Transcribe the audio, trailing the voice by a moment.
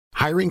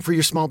Hiring for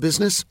your small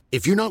business?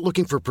 If you're not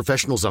looking for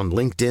professionals on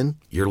LinkedIn,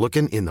 you're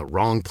looking in the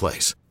wrong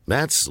place.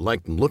 That's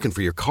like looking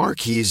for your car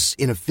keys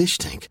in a fish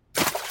tank.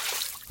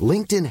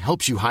 LinkedIn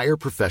helps you hire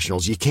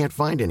professionals you can't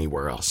find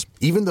anywhere else,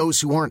 even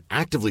those who aren't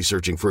actively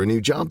searching for a new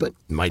job but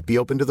might be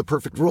open to the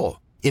perfect role.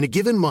 In a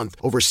given month,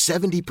 over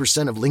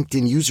 70% of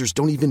LinkedIn users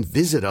don't even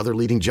visit other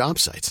leading job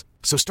sites.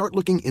 So start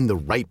looking in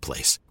the right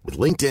place.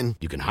 With LinkedIn,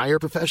 you can hire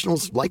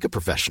professionals like a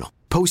professional.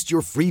 Post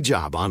your free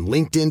job on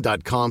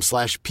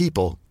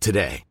linkedin.com/people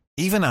today.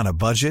 Even on a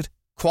budget,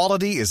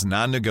 quality is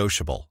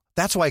non-negotiable.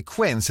 That's why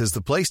Quince is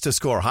the place to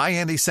score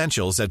high-end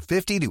essentials at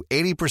 50 to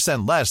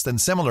 80% less than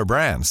similar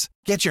brands.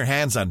 Get your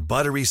hands on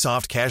buttery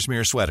soft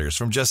cashmere sweaters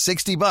from just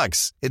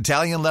 $60,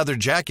 Italian leather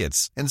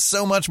jackets, and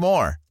so much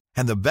more.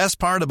 And the best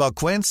part about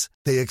Quince,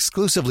 they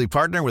exclusively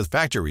partner with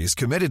factories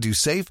committed to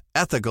safe,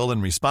 ethical,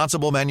 and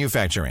responsible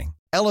manufacturing.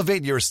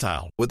 Elevate your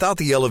style without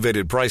the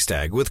elevated price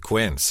tag with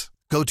Quince.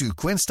 Go to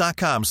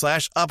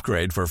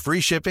quince.com/upgrade for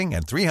free shipping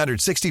and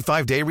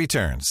 365-day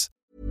returns.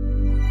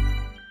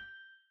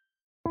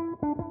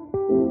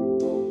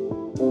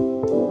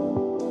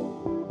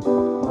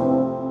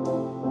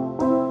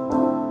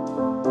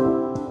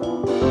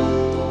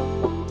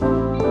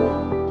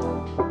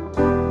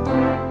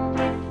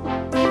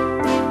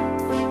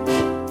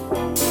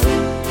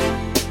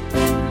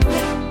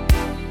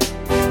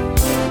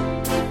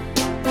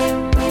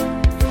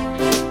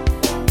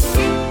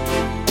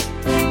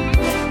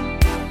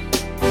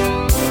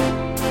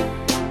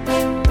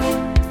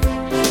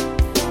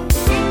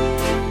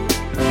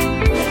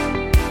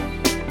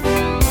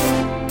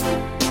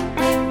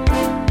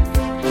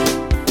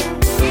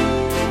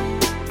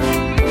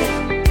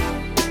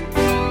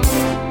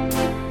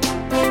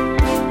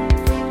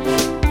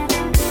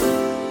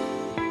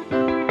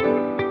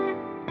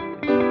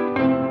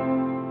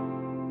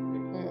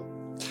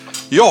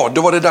 Ja,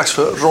 då var det dags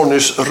för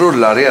Ronnys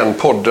rullar igen,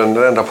 podden,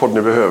 den enda podden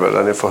ni behöver,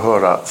 där ni får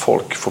höra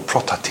folk få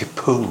prata till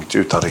punkt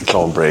utan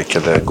reklambreak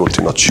eller gå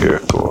till något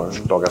kök och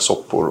laga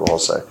soppor och ha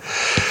sig.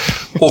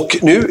 Och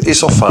nu i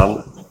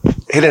soffan,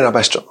 Helena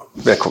Bergström,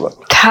 välkommen.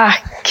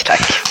 Tack.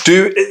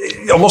 Du,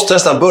 jag måste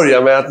nästan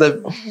börja med att när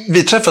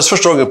vi träffades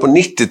första gången på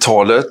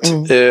 90-talet,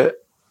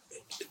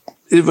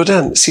 det var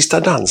den sista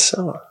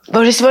dansen, va?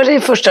 Var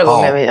det första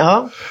gången?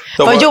 Ja.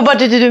 Vad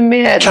jobbade du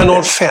med?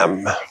 Kanal 5.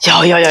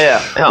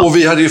 Ja. Och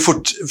vi hade ju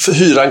fått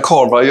hyra en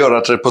kamera och göra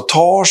ett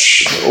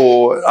reportage.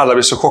 Och alla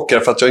blev så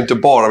chockade för att jag inte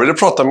bara ville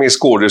prata med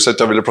skådis,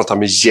 utan jag ville prata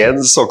med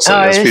Jens också.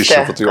 Jens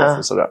Fischer, fotograf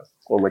och sådär.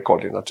 Och med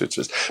Carlin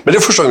naturligtvis. Men det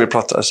är första gången vi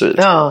pratade vid.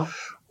 Ja.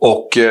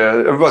 Och,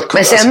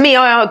 men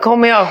sen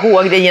kommer jag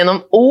ihåg det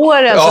genom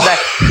åren.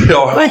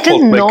 Ja, var inte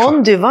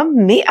någon du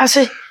var med? Alltså...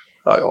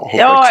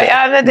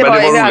 Men det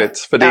var roligt,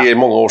 för det är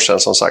många år sedan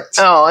som sagt.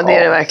 Ja, det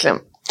är det verkligen.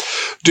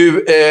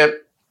 Du,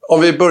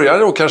 om vi börjar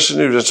då kanske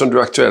nu som du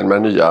är aktuell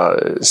med nya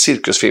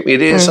cirkusfilm. Är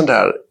det sån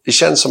där, det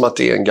känns som att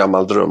det är en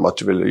gammal dröm att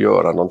du vill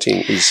göra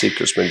någonting i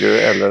cirkusmiljö,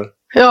 eller?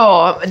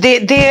 Ja,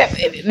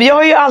 jag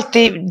har ju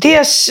alltid,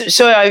 dels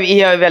så är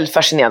jag väldigt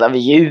fascinerad av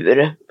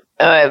djur.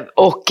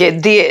 Och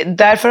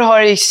därför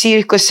har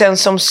cirkusen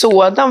som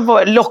sådan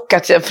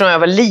lockat från jag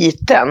var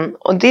liten.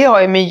 Och det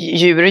har ju med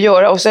djur att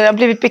göra. Och så har jag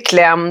blivit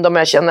beklämd om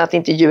jag känner att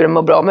inte djuren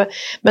mår bra.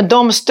 Men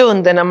de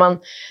stunder när man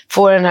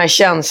får den här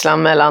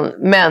känslan mellan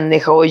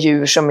människa och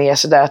djur som är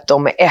sådär att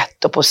de är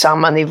ett och på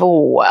samma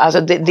nivå. Alltså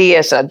det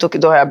är sådär,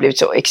 då har jag blivit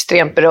så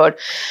extremt berörd.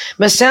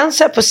 Men sen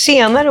så här på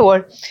senare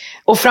år,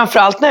 och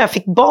framförallt när jag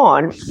fick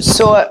barn,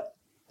 så...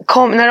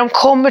 när de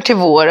kommer till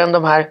våren,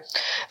 de här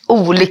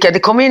olika, det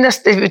kommer ju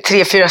nästan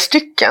 3-4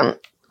 stycken,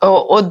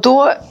 och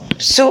då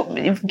så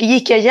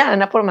gick jag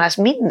gärna på de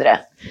här mindre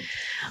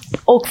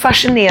och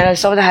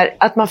fascinerades av det här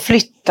att man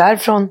flyttar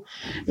från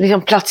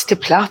liksom plats till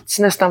plats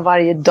nästan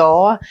varje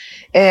dag.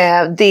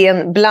 Det är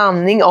en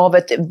blandning av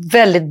ett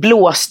väldigt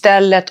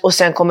blåstället och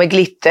sen kommer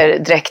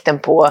glitterdräkten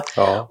på.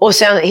 Ja. Och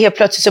sen helt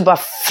plötsligt så bara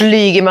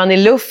flyger man i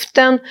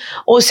luften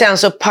och sen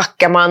så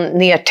packar man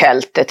ner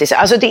tältet.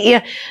 Alltså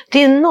det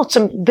är något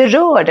som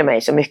berörde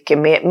mig så mycket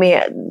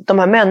med de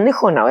här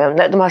människorna och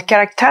de här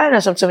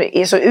karaktärerna som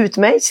är så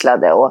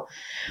utmejslade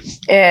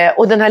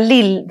och den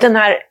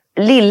här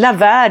lilla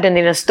världen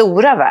i den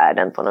stora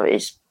världen på något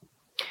vis.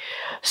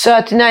 Så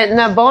att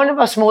när barnen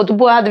var små,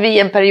 då hade vi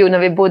en period när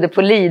vi bodde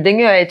på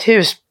Lidingö i ett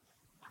hus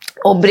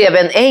och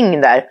bredvid en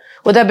äng där.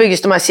 Och där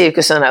byggdes de här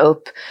cirkusarna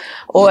upp.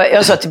 Och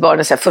jag sa till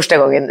barnen så här, första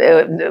gången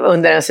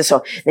under en säsong,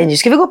 nej, nu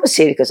ska vi gå på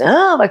cirkus.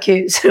 Vad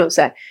kul.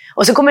 Så här.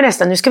 Och så kommer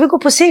nästan, nu ska vi gå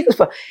på cirkus.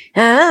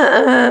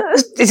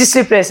 Till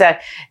slut blev det så här,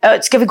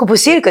 ska vi gå på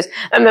cirkus?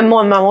 Men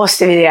mamma,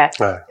 måste vi det?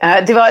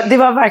 Det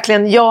var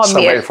verkligen jag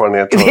samma med.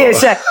 Erfarenhet. Det är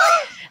så här.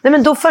 Nej,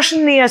 men då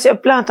fascineras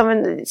jag bland annat av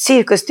en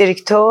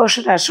cirkusdirektör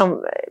så där,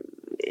 som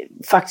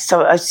faktiskt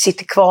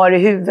sitter kvar i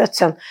huvudet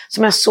sen,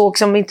 som jag såg,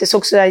 som inte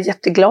såg så där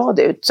jätteglad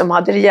ut, som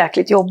hade det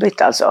jäkligt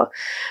jobbigt alltså.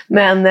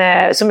 Men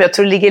som jag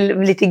tror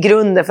ligger lite i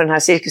grunden för den här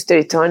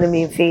cirkusdirektören i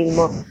min film.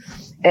 Och,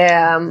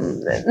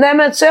 nej,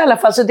 men så i alla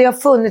fall, så det har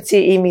funnits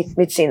i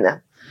mitt sinne.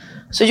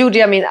 Så gjorde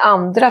jag min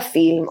andra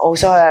film och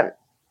så har jag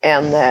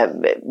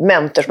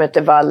mentor som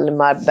heter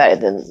Valdemar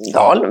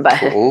Bergendahl.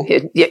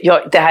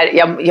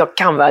 Jag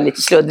kan vara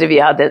lite sluddrig. Vi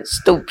hade en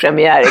stor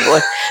premiär igår.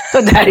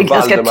 Och det här är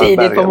ganska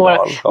tidigt på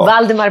morgonen. Ja.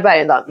 Valdemar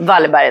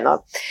Bergendahl,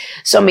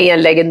 som är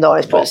en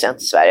legendarisk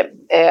producent i Sverige.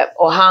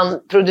 Och han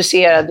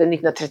producerade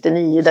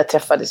 1939, där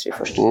träffades vi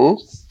först.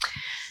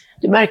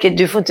 Du märker,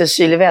 du får inte en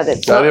syl i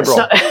vädret. Det är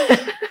bra.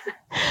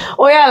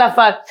 Och i alla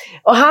fall,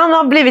 och han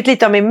har blivit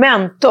lite av min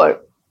mentor.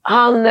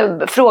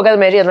 Han frågade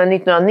mig redan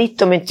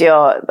 1990 om inte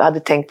jag hade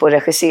tänkt på att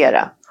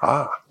regissera.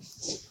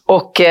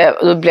 Och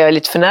då blev jag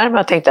lite förnärmad.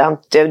 Jag tänkte,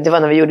 det var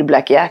när vi gjorde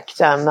Black Jack.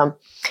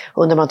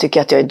 Undrar man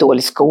tycker att jag är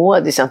dålig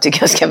skådis. Han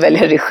tycker jag ska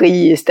välja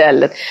regi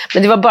istället.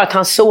 Men det var bara att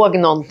han såg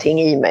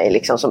någonting i mig.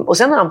 Liksom, och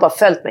sen har han bara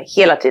följt mig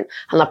hela tiden.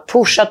 Han har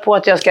pushat på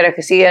att jag ska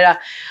regissera.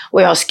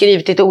 Och jag har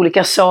skrivit lite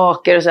olika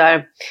saker och så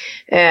här.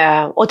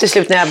 Och till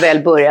slut när jag väl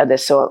började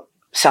så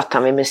satt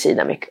han vid min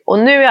sida mycket. Och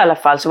nu i alla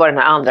fall så var det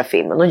den här andra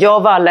filmen. Och jag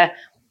och Valle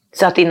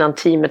satt innan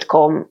teamet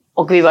kom.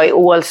 Och vi var i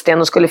Ålsten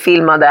och skulle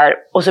filma där.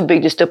 Och så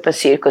byggdes det upp en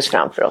cirkus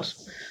framför oss.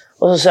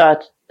 Och så sa jag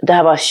att det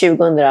här var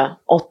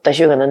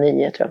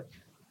 2008-2009 tror jag.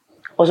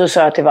 Och så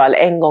sa jag till Valle,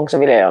 en gång så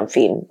ville jag göra en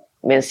film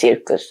med en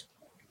cirkus.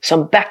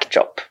 Som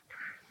backdrop.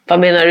 Vad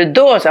menar du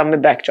då, så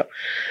med backdrop?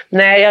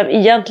 Nej,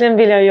 egentligen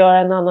vill jag göra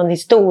en annan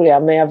historia.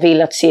 Men jag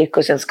vill att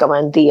cirkusen ska vara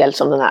en del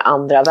som den här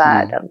andra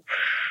världen.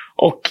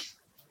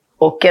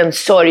 Och en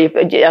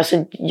sorg, alltså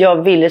jag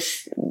ville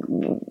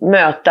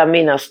möta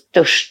mina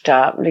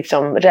största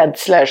liksom,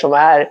 rädslor som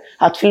är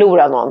att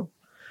förlora någon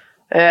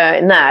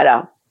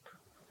nära.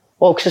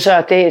 Och så sa jag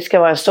att det ska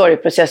vara en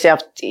sorgprocess. Jag har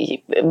haft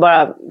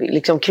bara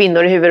liksom,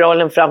 kvinnor i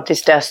huvudrollen fram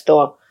tills dess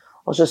då.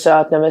 Och så sa jag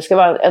att det ska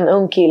vara en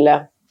ung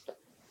kille.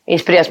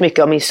 Inspireras mycket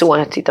av min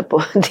son att titta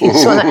på din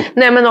son.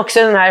 Nej, men också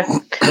den här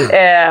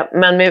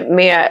men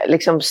med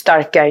liksom,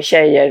 starka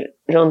tjejer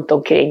runt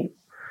omkring.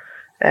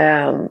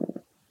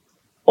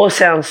 Och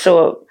sen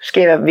så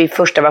skrev vi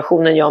första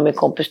versionen, jag och min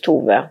kompis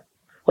Tove.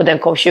 Och den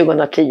kom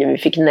 2010, vi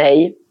fick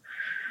nej.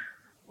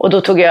 Och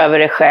då tog jag över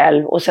det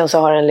själv. Och sen så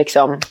har den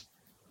liksom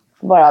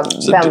bara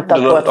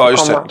väntat på att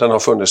få komma. Den har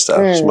funnits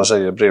där, som man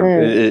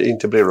säger,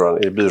 inte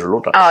brevlådan, i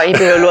byrålådan. Ja, i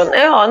byrålådan.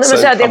 Ja, men så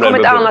det har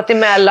kommit annat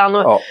emellan.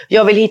 Och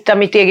jag vill hitta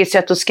mitt eget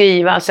sätt att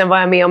skriva. Sen var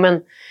jag med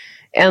om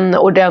en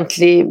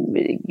ordentlig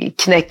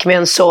knäck med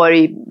en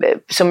sorg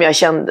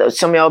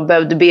som jag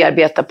behövde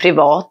bearbeta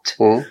privat.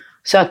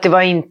 Så att det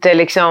var inte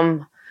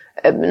liksom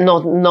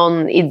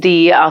någon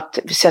idé att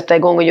sätta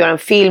igång och göra en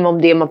film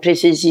om det man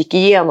precis gick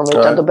igenom.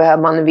 Utan då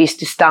behöver man en viss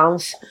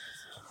distans.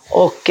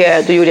 Och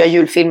då gjorde jag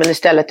julfilmen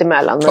istället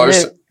emellan. Men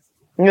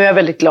nu är jag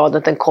väldigt glad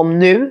att den kom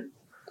nu.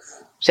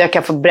 Så jag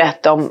kan få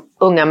berätta om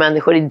unga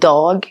människor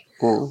idag.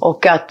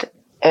 Och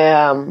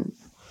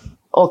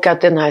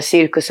att den här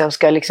cirkusen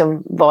ska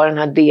liksom vara den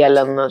här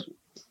delen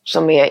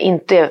som är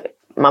inte,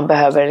 man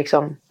behöver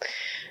liksom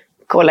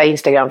kolla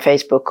Instagram,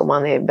 Facebook om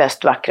man är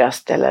bäst,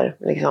 vackrast eller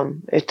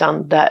liksom,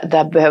 utan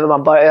där behöver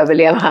man bara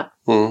överleva.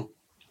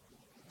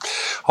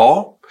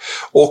 Ja,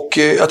 och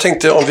jag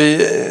tänkte om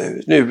vi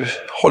nu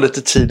har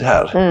lite tid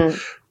här.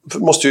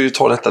 Måste ju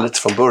ta detta lite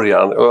från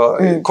början.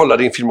 Kolla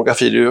din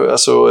filmografi.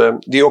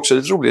 Det är också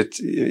lite roligt.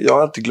 Jag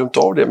har alltid glömt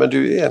av det. Men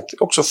du är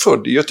också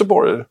född i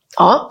Göteborg.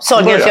 Ja,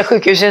 Sahlgrenska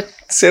sjukhuset.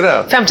 Se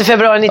där. 5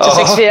 februari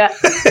 1964.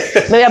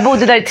 Men jag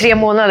bodde där i 3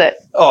 månader.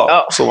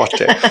 Ja, så var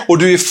det. Och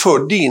du är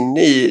född in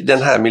i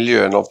den här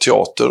miljön av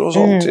teater och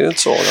sånt. Det är inte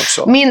så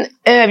också.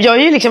 Jag är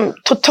ju liksom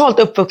totalt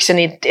uppvuxen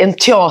i en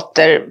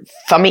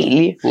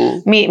teaterfamilj.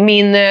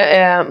 Min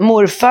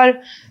morfar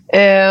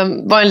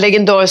var en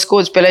legendarisk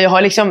skådespelare. Jag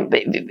har liksom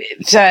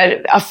så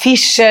här,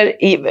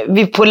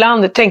 affischer på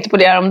landet, tänkte på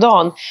det här om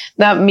dagen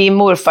när min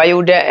morfar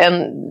gjorde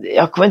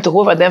jag kommer inte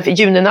ihåg vad den för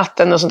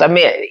Junenatten och sånt där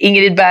med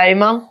Ingrid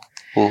Bergman.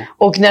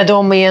 Och när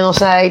de är i någon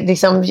sån här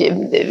liksom,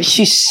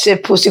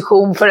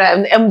 kyssposition för det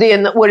här, om det är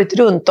en året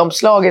runt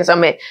omslagen så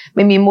med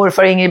min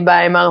morfar Ingrid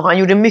Bergman, och han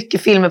gjorde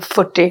mycket filmer på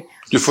 40.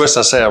 Du får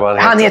nästan säga vad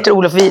han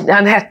heter.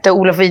 Han hette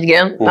Olof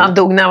Widgren. Han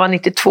dog när han var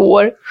 92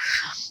 år.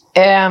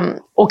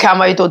 Och han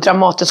var ju då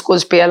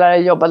Dramatenskådespelare,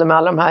 jobbade med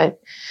alla de här.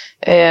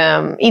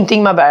 Inte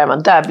Ingmar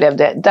Bergman,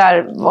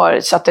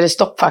 satte det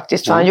stopp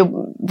faktiskt. För han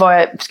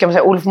var, ska man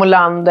säga, Olof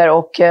Molander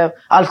och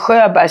Alf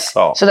Sjöbergs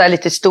sådär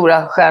lite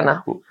stora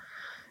stjärna.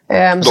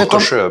 Dr.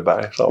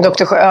 Sjöberg.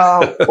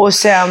 Och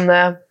sen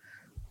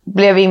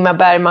blev Ingmar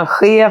Bergman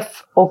chef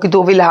och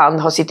då ville han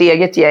ha sitt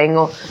eget gäng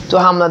och då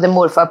hamnade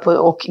morfar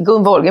och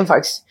Gun Wolgen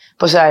faktiskt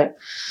på så här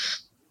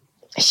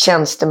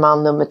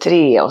tjänsteman nummer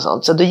 3 och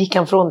sånt. Så då gick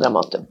han från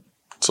Dramaten.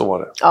 Så var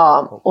det.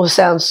 Ja, och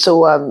sen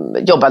så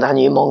jobbade han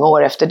ju många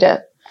år efter det.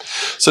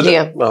 Så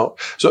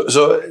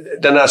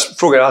den här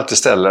frågan jag alltid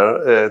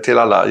ställer till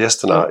alla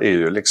gästerna är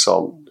ju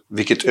liksom,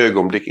 vilket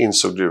ögonblick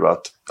insåg du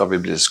att jag vill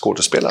bli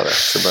skådespelare?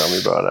 Så börjar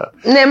vi börja där.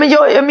 Nej,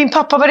 men min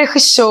pappa var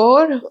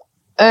regissör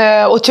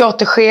och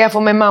teaterchef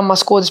och min mamma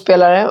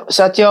skådespelare.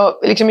 Så att jag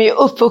liksom är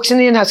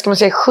uppvuxen i den här, ska man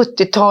säga,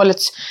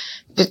 70-talets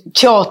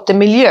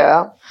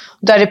teatermiljö.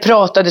 Där det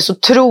pratades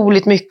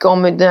otroligt mycket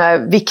om den här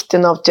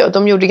vikten av teater.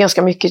 De gjorde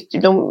ganska mycket.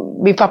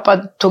 Min pappa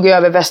tog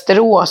över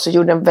Västerås och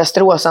gjorde en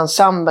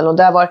Västerås-ensemble. Och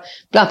där var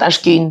bland annat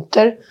Ernst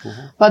Günther.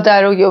 Var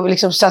där och jag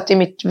liksom satt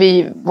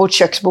vid vårt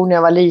köksbord när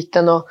jag var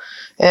liten. Och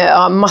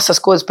massa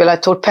skådespelare.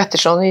 Tord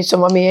Pettersson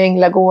som var med i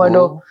Änglagård.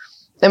 Och,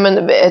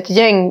 ett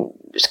gäng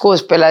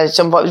skådespelare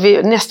som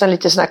var nästan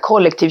lite sån här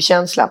kollektiv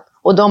känsla.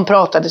 Och de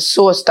pratade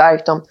så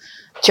starkt om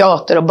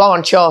teater och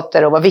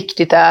barnteater och vad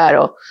viktigt det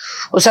är.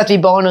 Och satt vi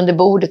barn under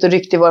bordet och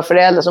ryckte våra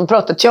föräldrar som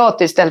pratade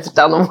teater istället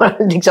för att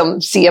de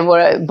liksom se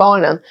våra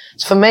barnen.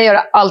 Så för mig har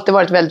det alltid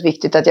varit väldigt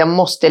viktigt att jag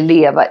måste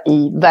leva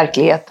i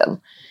verkligheten.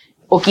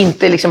 Och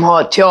inte liksom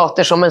ha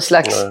teater som en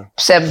slags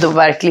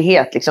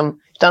pseudoverklighet. Liksom.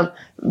 Utan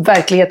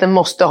verkligheten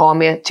måste ha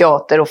med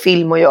teater och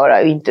film att göra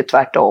och inte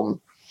tvärtom.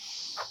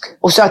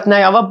 Och så att när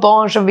jag var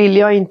barn så ville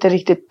jag inte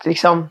riktigt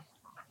liksom...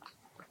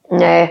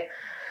 Nej...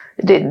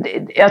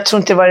 jag tror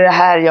inte det var det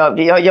här.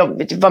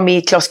 Jag var med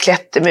i Klas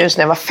Klättermus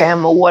när jag var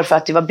 5 år för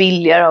att det var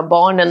billigare att ha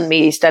barnen med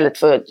istället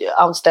för att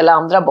anställa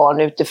andra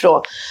barn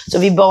utifrån. Så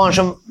vi barn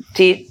som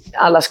till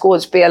alla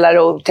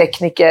skådespelare och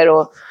tekniker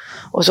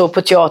och så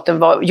på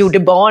teatern gjorde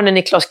barnen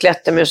i Klas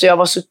Klättermus. Så jag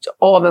var så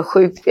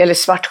avundsjuk eller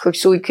svartsjuk,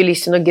 så i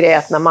kulissen och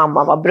grät när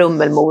mamma var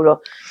brummelmor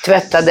och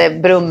tvättade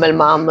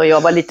brummelman och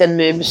jag var liten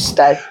mus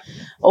där.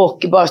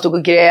 Och bara stod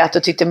och grät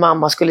och tyckte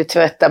mamma skulle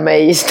tvätta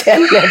mig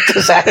istället.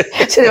 Och så här.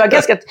 Så det var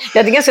jag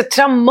hade ganska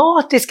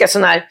traumatiska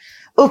såna här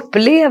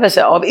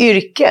upplevelser av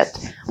yrket.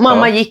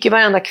 Mamma gick ju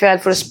varenda kväll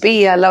för att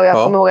spela och jag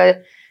kommer ihåg att jag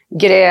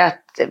grät,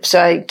 så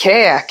jag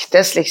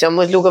kräktes liksom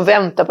och låg och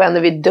väntade på henne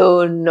vid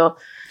dörren. Och,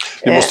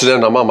 vi måste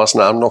nämna mammas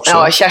namn också.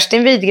 Ja,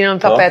 Kerstin Widgren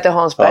och pappa heter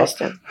Hans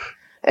Bergström.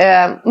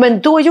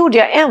 Men då gjorde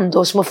jag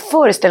ändå små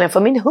föreställningar för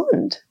min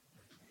hund.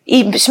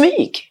 I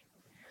smyg.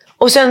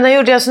 Och sen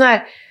gjorde jag sån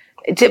här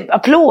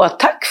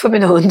applådtack för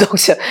min hund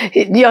också.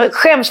 Jag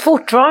skäms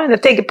fortfarande.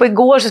 Jag tänker på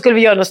igår så skulle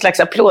vi göra någon slags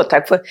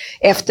applådtack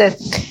efter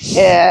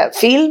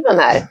filmen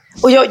här.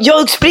 Och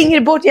jag springer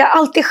bort. Jag har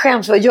alltid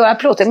skäms för att göra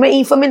applådtack. Men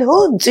inför min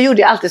hund så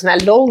gjorde jag alltid såna här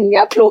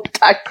långa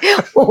applådtack.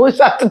 Och hon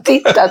satt och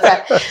tittade så här.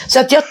 Så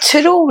att jag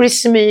tror i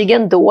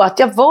smygen då att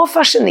jag var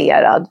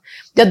fascinerad.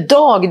 Jag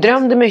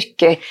dagdrömde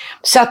mycket.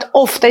 Satt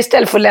ofta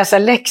istället för att läsa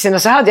läxorna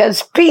så hade jag en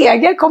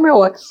spegel, kommer jag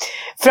ihåg,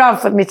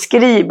 framför mitt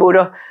skrivbord.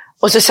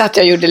 Och så satt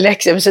jag och gjorde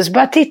läxor. Men sen så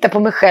började jag titta på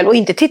mig själv. Och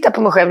inte titta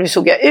på mig själv, hur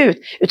såg jag ut.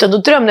 Utan då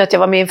drömde jag att jag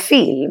var med i en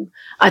film.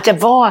 Att jag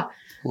var...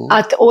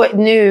 och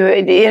nu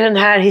är den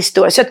här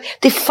historien. Så att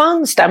det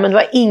fanns där, men det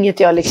var inget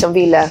jag liksom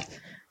ville...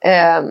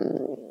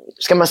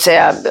 ska man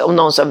säga, om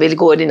någon som vill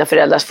gå i dina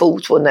föräldrars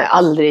fotspår. Nej,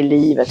 aldrig i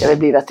livet. Jag vill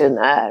bli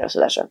veterinär och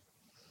sådär så.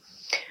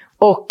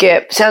 Och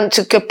sen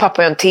så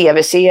pappa en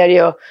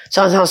tv-serie och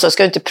så han sa,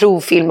 ska du inte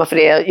provfilma för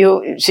det?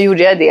 Jo, så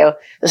gjorde jag det och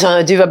så sa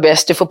han, du var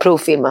bäst, du får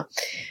provfilma.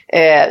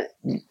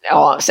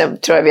 Sen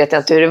tror jag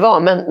inte hur det var,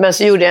 men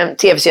så gjorde jag en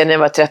tv-serie när jag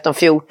var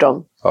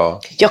 13-14.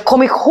 Ja. Jag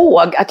kom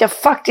ihåg att jag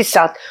faktiskt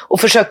satt och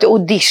försökte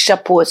audition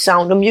på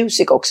Sound of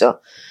Music också.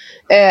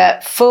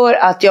 För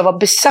att jag var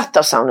besatt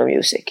av Sound of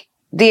Music.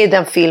 Det är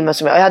den filmen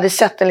som jag hade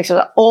sett den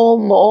liksom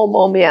om och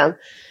om igen,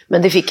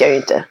 men det fick jag ju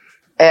inte.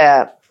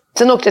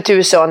 Sen åkte jag till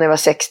USA när jag var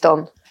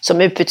 16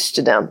 som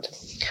utbytesstudent.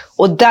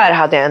 Och där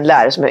hade jag en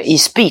lärare som i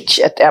speech,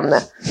 ett ämne.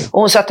 Och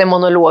hon satte en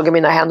monolog i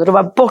mina händer. Och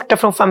var borta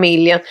från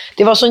familjen.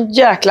 Det var sån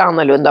jäkla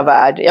annorlunda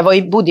värld.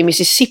 Jag bodde i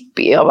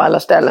Mississippi av alla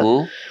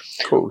ställen.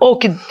 Cool.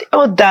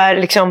 Och där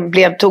liksom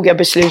tog jag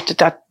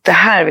beslutet att det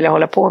här vill jag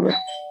hålla på med.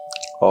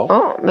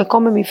 Ja, nu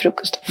kommer min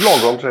frukost.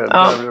 Lagom till det.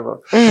 Ja.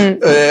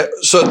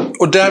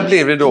 Och där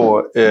blev det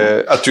då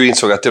att du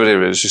insåg att det var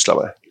det du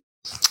sysslade med.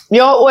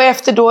 Ja, och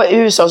efter då i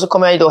USA så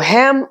kom jag då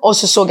hem och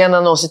så såg jag en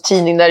annons i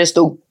tidningen där det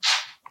stod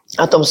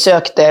att de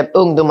sökte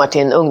ungdomar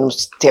till en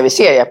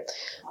ungdoms-tv-serie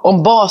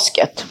om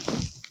basket.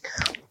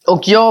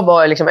 Och jag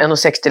var liksom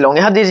 1,60 lång.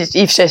 Jag hade i och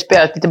för sig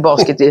spelat lite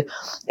basket i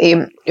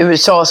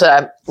USA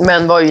sådär,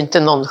 men var ju inte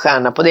någon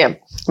stjärna på det.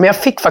 Men jag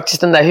fick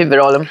faktiskt den där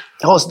huvudrollen.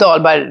 Hans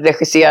Dahlberg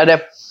regisserade.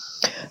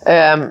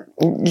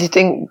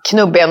 Liten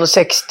knubb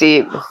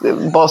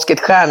 1,60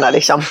 basketstjärna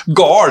liksom.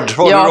 Guard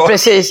var du då? Ja,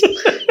 precis.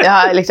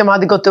 Jag liksom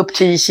hade gått upp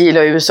 10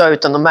 kilo i USA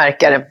utan att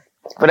märka det.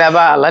 Och där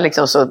var alla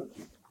liksom så...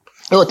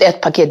 Jag åt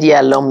 1 paket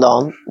gel om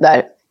dagen.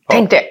 Där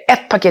tänkte jag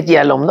 1 paket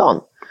gel om dagen.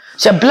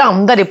 Så jag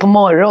blandade det på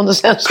morgonen och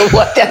sen så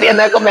åt jag det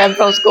när jag kom hem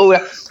från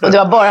skolan. Och det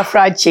var bara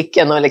fried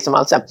chicken och liksom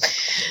allt så.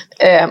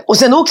 Och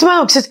sen åkte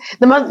man också,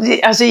 när man,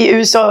 alltså i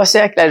USA var det så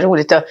jäkla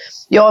roligt.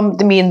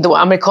 Jag, min då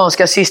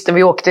amerikanska syster,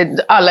 vi åkte,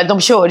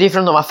 de körde ju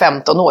från de var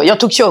 15 år. Jag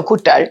tog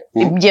körkort där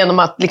genom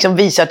att liksom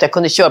visa att jag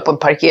kunde köra på en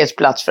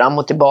parkeringsplats fram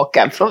och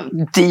tillbaka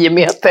från 10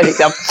 meter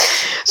liksom.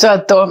 Så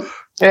att då,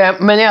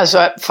 men i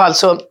alla fall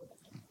så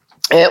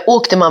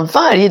åkte man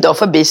varje dag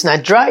förbi sån här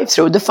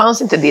drive-thru. Det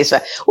fanns inte det i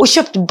Sverige. Och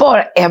köpte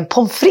bara en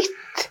pommes frites.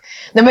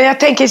 Nej, men jag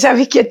tänker så här,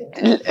 vilket...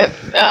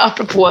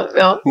 apropå...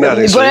 Ja,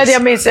 började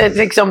jag med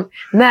liksom,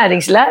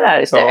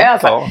 näringslärare. Så, i alla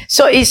fall.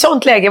 Så i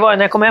sånt läge var det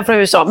när jag kom hem från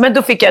USA. Men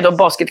då fick jag då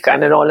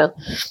basketstjärnerollen.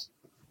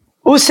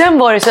 Och sen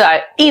var det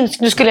sådär,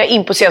 nu skulle jag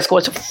in på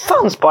scenskolan, så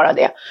fanns bara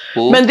det.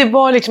 Men det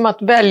var liksom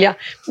att välja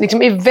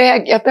liksom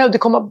iväg, jag behövde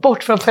komma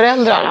bort från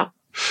föräldrarna.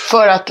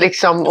 För att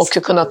liksom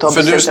också kunna ta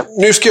beslut.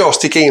 Nu ska jag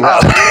sticka in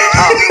här.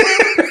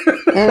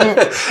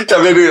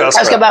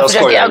 Jag ska bara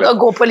försöka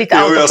gå på lite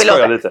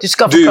autopilot. Du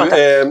ska få prata.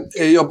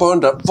 Jag bara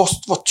undrar,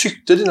 vad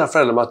tyckte dina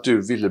föräldrar om att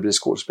du ville bli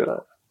skådespelare?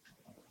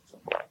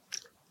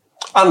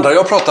 Andra jag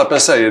har pratat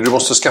med säger att du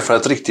måste skaffa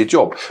ett riktigt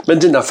jobb. Men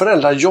dina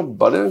föräldrar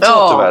jobbade i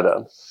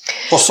teatervärlden.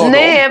 Vad sa de?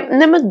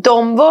 Nej, men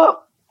de var...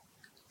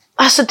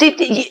 Alltså,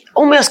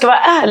 om jag ska vara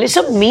ärlig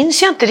så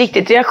minns jag inte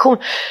riktigt reaktion.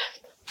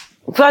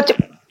 För att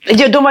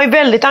de var ju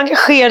väldigt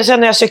engagerade sen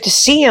när jag sökte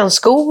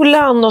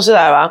scenskolan och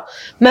sådär, va.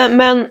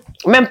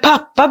 Men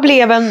pappa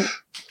blev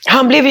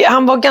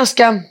han var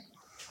ganska...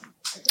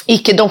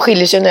 de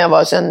skiljer sig när jag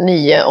var sen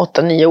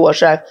 8-9 år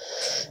så här.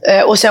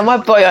 Och sen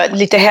var jag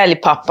lite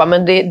helgpappa,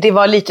 men det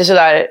var lite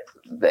sådär,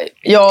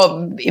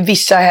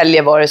 vissa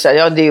helger var det så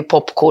här, det är ju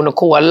popcorn och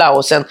cola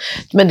och sen,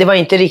 men det var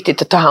inte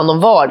riktigt att ta hand om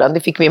vardagen, det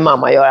fick min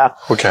mamma göra.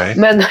 Okay.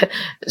 Men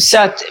så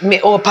att,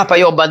 och pappa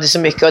jobbade så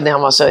mycket och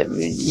han var så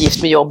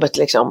gift med jobbet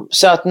liksom.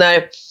 Så att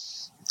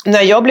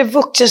när jag blev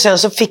vuxen sen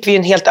så fick vi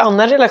en helt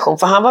annan relation.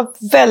 För han var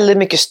väldigt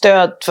mycket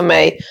stöd för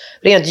mig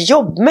rent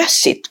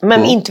jobbmässigt.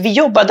 Men inte, vi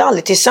jobbade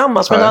aldrig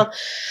tillsammans. Men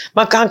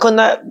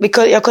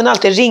jag kunde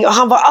alltid ringa. Och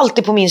han var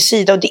alltid på min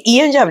sida. Och det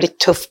är en jävligt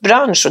tuff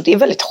bransch. Och det är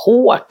väldigt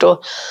hårt.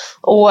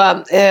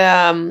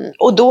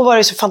 Och då var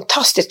det så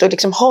fantastiskt att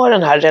liksom ha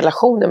den här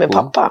relationen med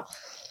pappa.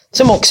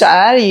 Som också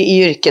är i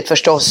yrket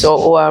förstås.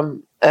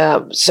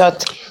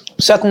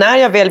 Så att när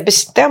jag väl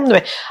bestämde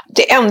mig.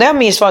 Det enda jag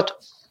minns var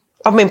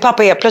att min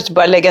pappa plötsligt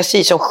började lägga sig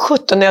i som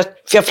 17. För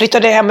jag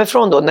flyttade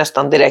hemifrån då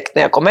nästan direkt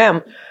när jag kom hem.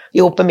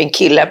 Ihop med min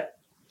kille.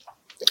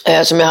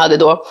 Som jag hade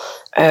då.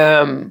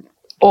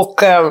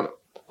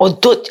 Och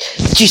då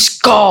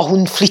ska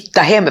hon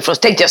flytta hemifrån.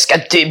 Så tänkte jag, ska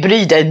du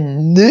bry dig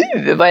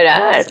nu? Vad är det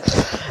här?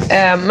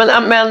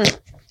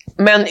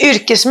 Men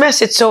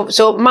yrkesmässigt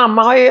så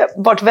mamma har ju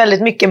varit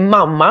väldigt mycket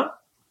mamma.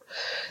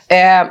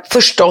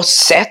 Förstås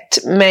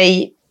sett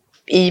mig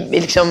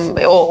liksom,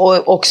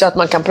 och också att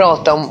man kan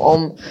prata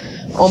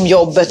om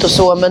jobbet och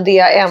så, men det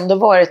har ändå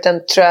varit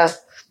tror jag,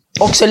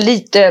 också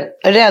lite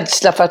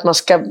rädsla för att man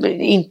ska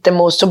inte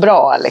må så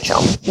bra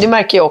liksom. Det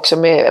märker jag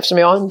också eftersom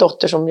jag har en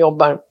dotter som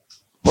jobbar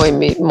och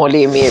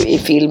Molly är med i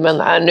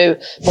filmen här nu,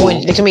 och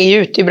liksom är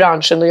ute i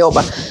branschen och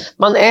jobbar.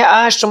 Man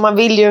är så, man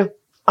vill ju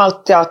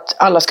alltid att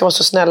alla ska vara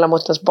så snälla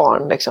mot ens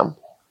barn liksom.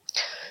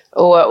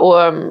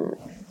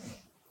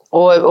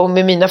 Och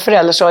med mina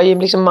föräldrar så har ju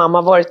liksom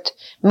mamma varit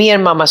mer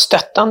mamma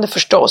stöttande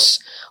förstås.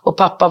 Och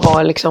pappa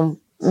var liksom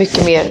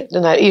mycket mer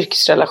den här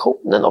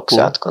yrkesrelationen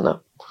också att kunna...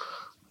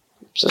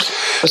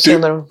 Det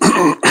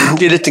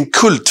är en liten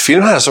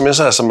kultfilm här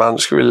som man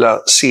skulle vilja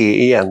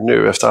se igen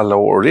nu efter alla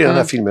år. Det är den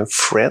här filmen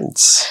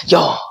Friends.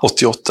 Ja.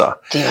 88.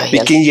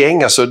 Vilken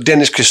gäng, alltså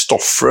Dennis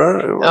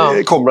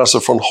Christopher kommer alltså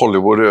från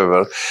Hollywood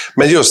över.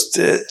 Men just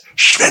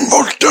Sven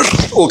Wollter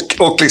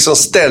och liksom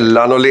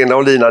Stellan och Lena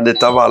Olin,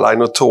 Anita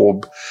Wallain och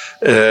Taube,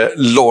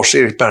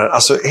 Lars-Erik Berg,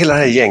 alltså hela det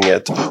här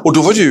gänget. Och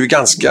då var du ju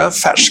ganska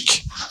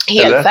färsk.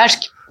 Helt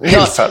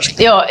färsk.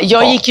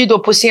 Jag gick ju då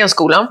på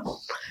scenskolan.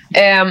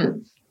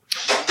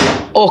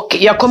 Och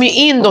jag kom ju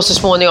in då så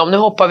småningom, nu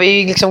hoppar vi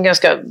ju liksom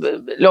ganska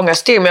långa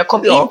steg, men jag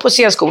kom in på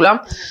scenskolan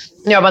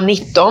när jag var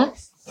 19.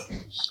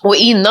 Och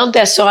innan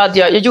dess så hade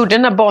jag gjorde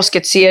den här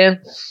basketserien.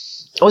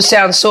 Och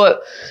sen så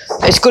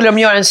skulle de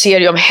göra en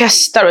serie om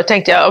hästar. Och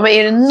tänkte jag, men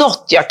är det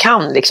något jag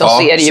kan liksom,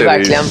 så är det ju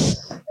verkligen.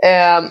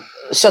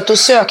 Så att då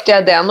sökte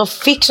jag den och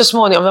fick så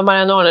småningom, när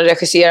Marianne Arne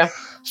regisserade,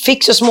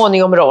 fick så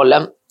småningom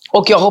rollen.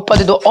 Och jag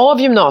hoppade då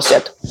av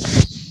gymnasiet.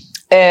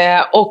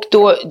 Och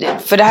då,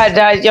 för det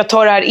här, jag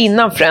tar det här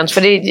innan Friends,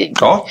 för det,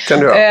 kan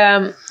du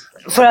göra.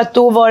 för att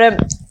då var det,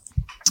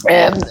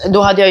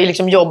 då hade jag ju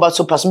liksom jobbat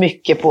så pass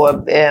mycket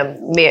på,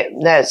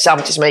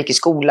 samtidigt som jag gick i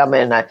skolan med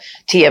den här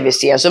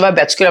tv-serien, så var jag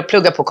bättre, skulle jag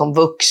plugga på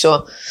komvux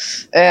och,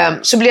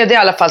 så blev det i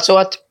alla fall så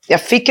att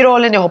jag fick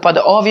rollen, jag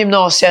hoppade av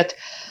gymnasiet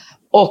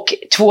och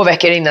 2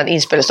 veckor innan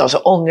inspelningsdag så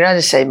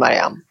ångrade sig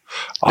Marianne.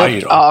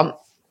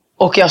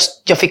 Och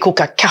jag fick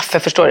koka kaffe,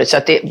 förstår du? Så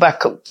att det bara,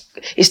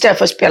 istället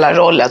för att spela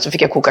rollen så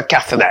fick jag koka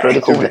kaffe på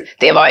produktionen.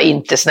 Det var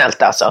inte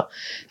snällt alltså.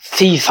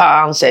 Fy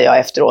fan, säger jag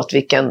efteråt.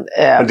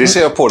 Men det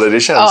ser jag på det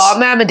känns... Ja,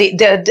 men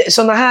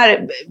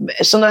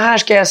såna här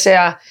ska jag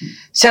säga.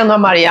 Sen har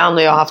Marianne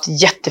och jag haft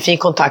jättefin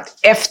kontakt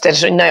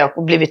efter när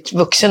jag blivit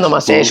vuxen, om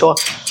man säger så.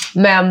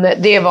 Men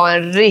det var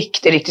en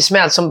riktig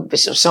smäll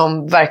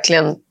som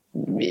verkligen...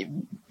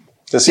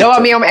 Jag var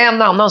med om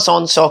en annan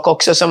sån sak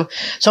också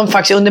som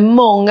faktiskt under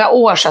många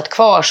år satt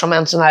kvar som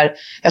en sån här,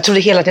 jag trodde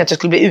hela tiden att jag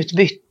skulle bli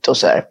utbytt och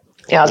så här,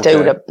 i allt jag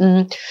gjorde.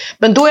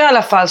 Men då i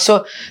alla fall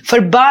så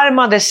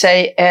förbarmade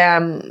sig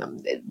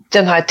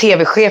den här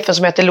tv-chefen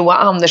som heter Loa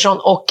Andersson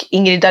och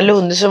Ingrid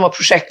Lunde som var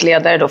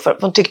projektledare då, för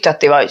hon tyckte att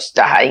det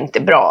här är inte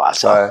bra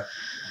alltså. Nej.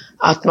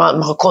 Att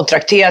man har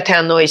kontrakterat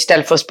henne och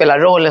istället för att spela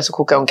rollen så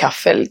kokar hon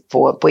kaffe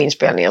på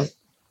inspelningen.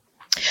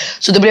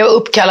 Så då blev jag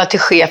uppkallad till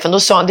chefen. Då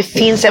sa han, det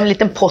finns en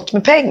liten pott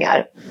med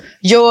pengar.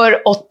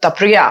 Gör 8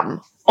 program.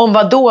 Om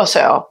vad då, sa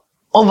jag.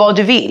 Om vad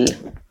du vill.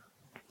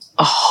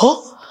 Jaha.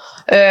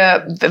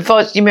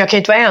 Men jag kan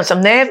inte vara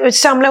ensam. Nej,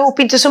 samla ihop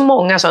inte så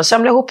många. Så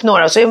samla ihop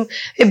några. Så är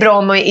det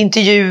bra med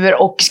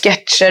intervjuer och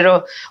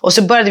sketcher. Och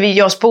så började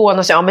jag spåna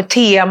och säga, men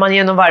teman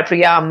genom varje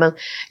program. Men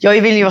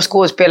jag vill ju vara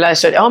skådespelare.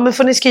 Så, men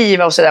får ni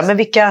skriva och sådär. Men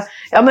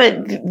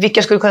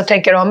vilka skulle du kunna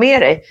tänka dig att ha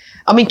med dig?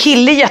 Ja, min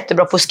kille är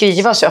jättebra på att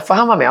skriva, så får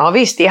han vara med. Ja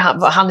visst, det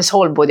är Hannes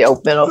Holmboe jag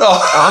ihop med.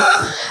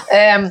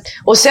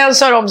 Och sen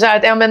sa de så här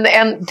att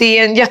det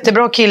är en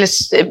jättebra kille,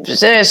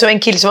 så en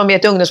kille som var med i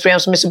ett ungdomsprogram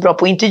som är så bra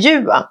på att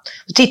intervjua.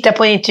 Så tittade jag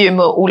på en intervju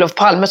med Olof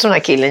Palme som den här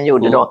killen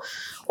gjorde då.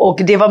 Och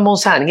det var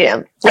Måns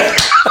Herngren.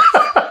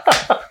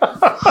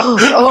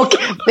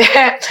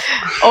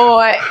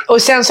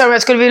 och sen sa de att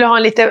jag skulle vilja ha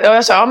en lite, och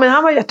jag sa men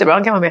han var jättebra,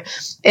 han kan vara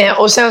med.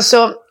 Och sen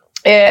så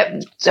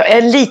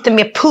en lite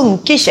mer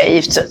punkig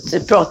tjej så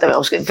pratade vi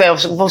om, för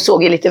jag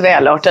såg ju lite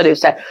välartad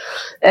ut där.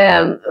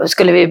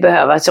 Skulle vi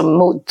behöva som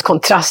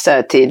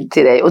motkontraster till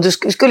dig. Och då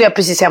skulle jag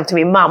precis hem till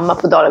min mamma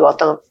på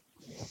Dalagatan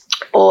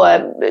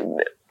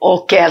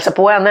och hälsa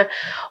på henne.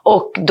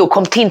 Och då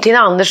kom Tintin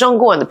Andersson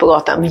gående på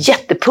gatan.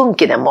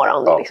 Jättepunk i den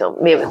morgonen.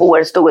 Liksom, med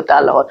håret stod åt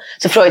alla håll.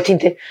 Så frågade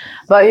Tintin,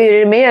 hur är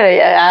det med dig?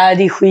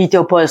 Det är skit,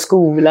 jag på en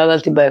skola.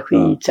 Alltid bara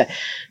skit. Så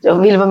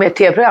jag ville vara med i ett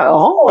tv-program.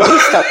 Jaha,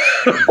 visst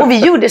då. Och vi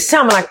gjorde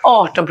sammanlagt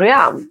 18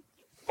 program.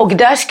 Och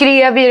där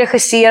skrev vi,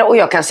 regisserade. Och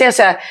jag kan säga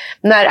så här,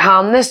 när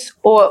Hannes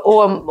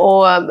och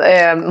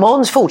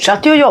Måns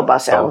fortsatte att jobba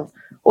sen. Ja.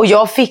 Och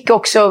jag fick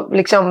också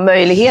liksom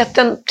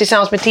möjligheten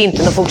tillsammans med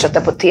Tintin att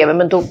fortsätta på tv,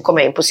 men då kom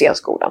jag in på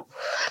scenskolan.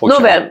 Okay.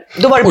 Nåväl,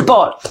 då var det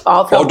bara...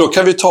 Ja, då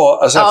kan vi ta...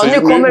 Alltså, nu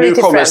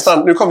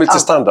kommer vi till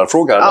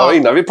standardfrågan. Ja.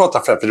 Innan vi pratar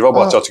Friends, för det var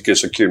bara att jag tycker det är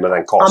så kul med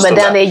den casten. Ja, men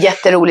den är en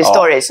jätterolig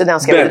story, så den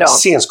ska vi dra.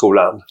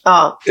 Scenskolan.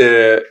 Ja.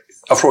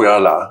 Jag frågar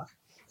alla.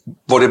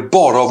 Var det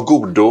bara av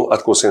godo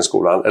att gå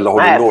scenskolan, eller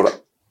har du några?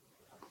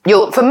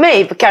 Jo, för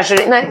mig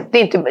kanske... Nej, det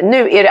är inte,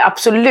 nu är det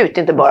absolut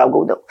inte bara av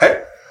godo.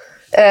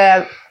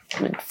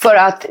 För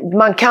att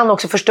man kan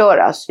också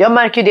förstöras. Jag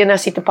märker ju det när jag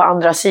sitter på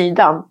andra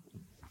sidan.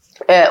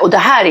 Och det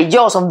här är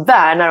jag som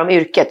värnar om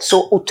yrket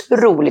så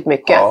otroligt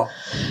mycket. Ja.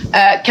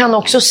 Kan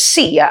också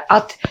se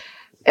att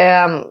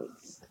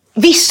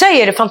vissa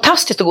är det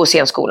fantastiskt att gå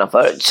scenskolan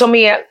för. Som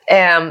är,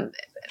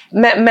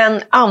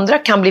 men andra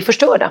kan bli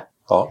förstörda.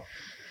 Ja.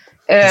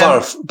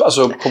 Varför?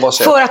 Alltså, på vad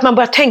sätt? För att man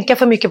börjar tänka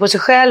för mycket på sig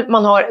själv.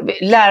 Man har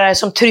lärare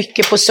som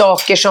trycker på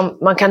saker som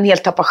man kan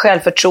helt tappa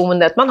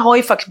självförtroendet. Man har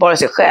ju faktiskt bara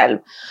sig själv.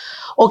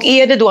 Och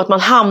är det då att man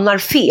hamnar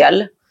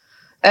fel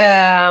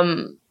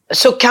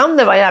så kan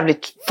det vara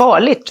jävligt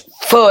farligt.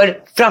 För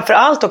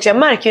framförallt också, jag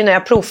märker ju när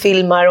jag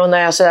provfilmar och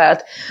när jag sådär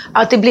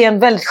att det blir en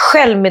väldigt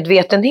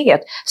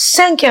självmedvetenhet.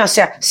 Sen kan jag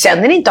säga,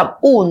 sen är det inte av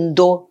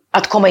ondo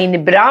att komma in i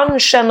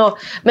branschen.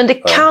 Men det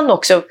kan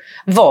också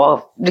vara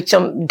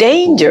liksom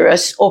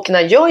dangerous. Och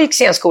när jag gick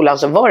scenskolan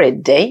så var det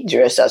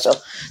dangerous. Alltså.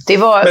 Det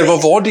var, men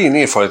vad var din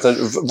erfarenhet?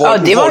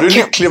 Var du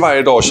lycklig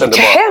varje dag?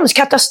 Hemsk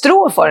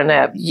katastrof var det när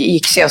jag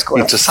gick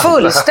scenskolan.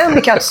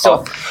 Fullständig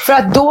katastrof. För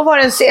att då var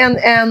det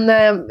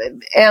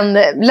en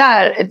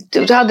lärare...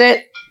 Du hade...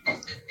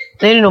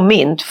 Det är nog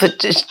mint. För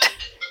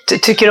du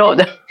tycker av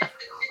det.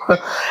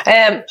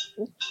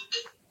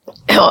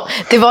 Ja,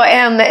 det var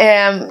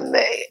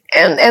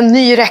en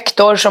ny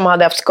rektor som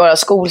hade haft Skara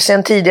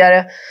skolscen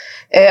tidigare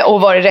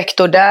och varit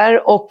rektor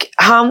där. Och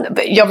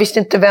jag visste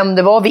inte vem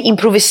det var. Vi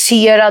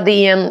improviserade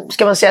i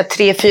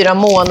 3-4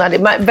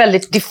 månader.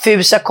 Väldigt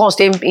diffusa,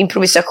 konstiga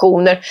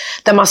improvisationer.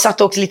 Där man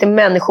satte också lite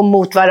människor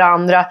mot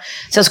varandra.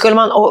 Sen skulle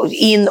man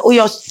in, och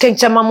jag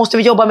tänkte att man måste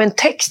väl jobba med en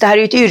text. Det här är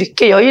ju ett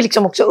yrke. Jag är ju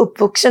liksom också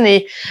uppvuxen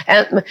i.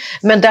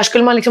 Men där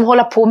skulle man liksom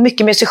hålla på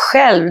mycket med sig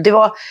själv.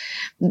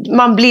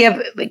 Man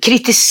blev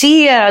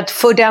kritiserad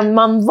för den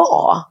man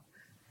var.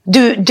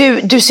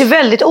 Du ser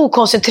väldigt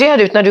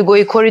okoncentrerad ut när du går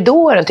i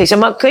korridoren.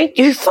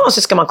 Hur fan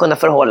ska man kunna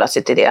förhålla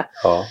sig till det?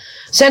 Ja.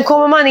 Sen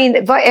kommer man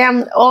in,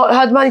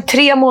 hade man i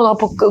 3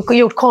 månader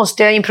gjort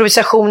konstiga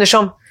improvisationer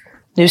som,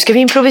 nu ska vi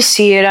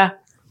improvisera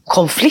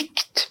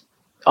konflikt.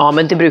 Ja,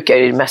 men det brukar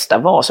ju det mesta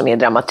vara som är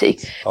dramatik.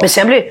 Ja. Men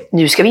sen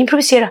nu ska vi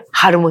improvisera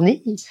harmoni.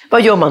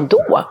 Vad gör man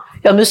då?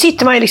 Ja, nu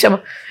sitter man ju liksom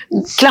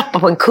klappa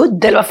på en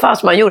kudde eller vad fan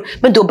som man gjorde.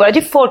 Men då började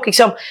ju folk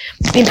liksom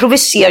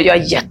improvisera och göra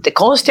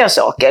jättekonstiga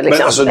saker. Liksom.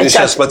 Men alltså det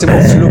känns som att det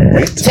var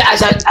flummigt.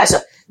 Alltså,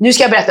 nu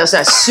ska jag berätta en sån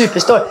här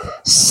superstory.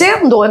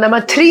 Sen då när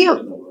man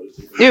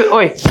nu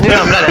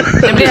ramlade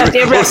den.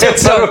 Det blev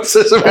upp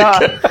sig så mycket. Ja.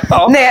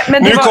 Ja. Nej,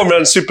 men nu kommer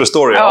en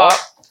superstory. Ja,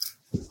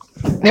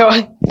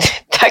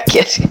 tack.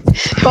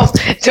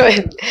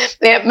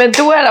 Men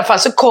då i alla fall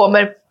så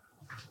kommer...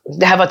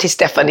 Det här var till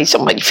Stephanie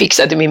som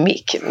fixade min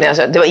mick.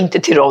 Alltså, det var inte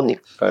till Ronny.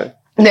 Nej.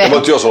 Det var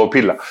inte jag som var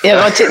pilla. Det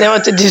var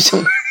inte du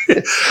som...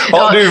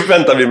 Nu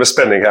väntar vi med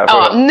spänning här.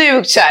 Ja,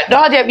 nu så här. Då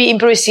hade vi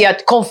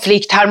improviserat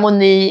konflikt,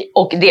 harmoni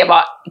och det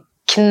var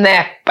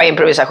knäppa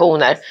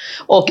improvisationer.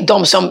 Och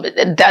de som,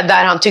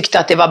 där han tyckte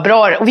att det var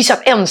bra. Och vi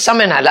satt ensam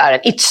med den här läraren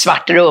i ett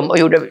svart rum och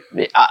gjorde...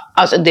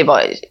 Alltså det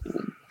var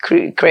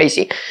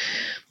crazy.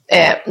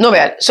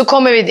 Nåväl, så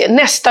kommer vi,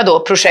 nästa då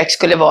projekt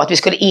skulle vara att vi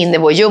skulle in i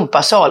vår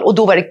gympasal. Och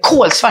då var det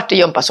kolsvart i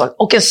gympasal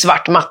och en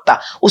svart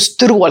matta och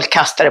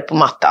strålkastare på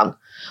mattan.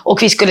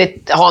 Och vi skulle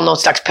ha någon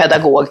slags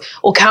pedagog.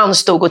 Och han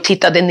stod och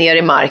tittade ner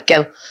i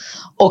marken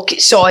och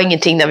sa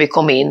ingenting när vi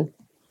kom in.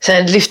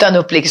 Sen lyfte han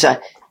upp liksom så här: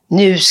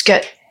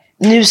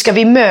 nu ska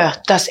vi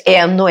mötas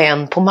en och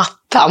en på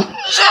mattan.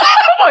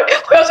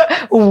 Och jag sa,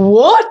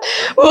 what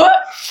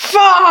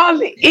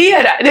fan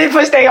är det? Nu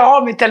får jag stänga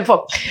av min telefon.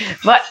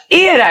 Vad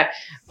är det?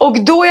 Och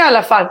då i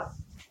alla fall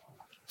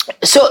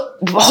så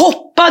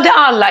hoppade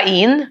alla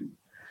in.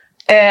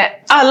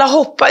 Alla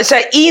hoppade så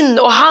här in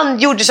och han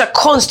gjorde så här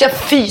konstiga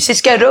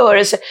fysiska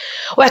rörelser.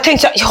 Och jag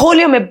tänkte så här,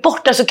 håller jag mig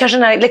borta så kanske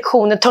den här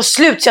lektionen tar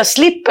slut så jag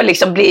slipper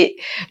liksom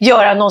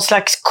göra någon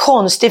slags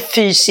konstig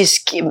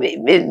fysisk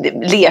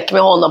lek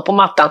med honom på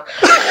mattan.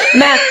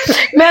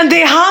 Men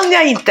det hann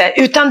jag inte,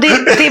 utan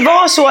det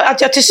var så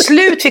att jag till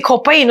slut fick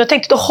hoppa in och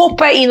tänkte då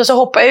hoppar jag in och så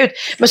hoppar jag ut.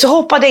 Men så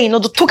hoppade jag in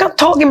och då tog han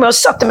tag i mig och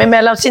satte mig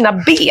mellan sina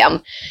ben.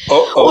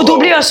 Och då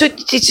blev jag så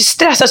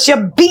stressad så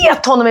jag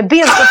bet honom i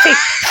benet och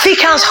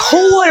fick hans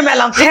hår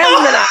mellan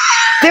tänderna.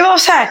 Det var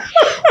så här.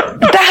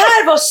 Det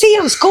här var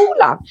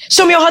scenskolan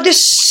som jag hade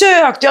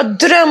sökt. Jag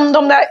drömde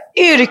om det här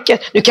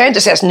yrket. Nu kan jag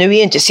inte säga så, nu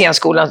är inte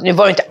scenskolan, nu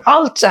var det inte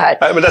allt så här.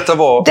 Nej, men detta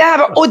var...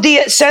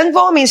 Sen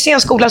var min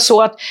scenskola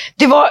så att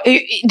det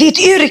är ett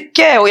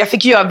yrke och jag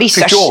fick göra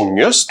vissa... Fick du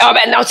ångest? Ja,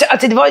 men alltså,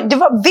 det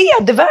var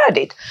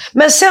vedervärdigt.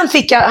 Men sen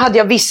hade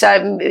jag vissa,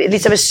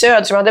 Elisabeth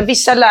Söd, som hade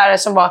vissa lärare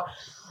som var...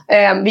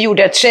 vi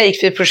gjorde ett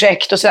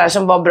Shakespeare-projekt och sådär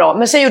som var bra.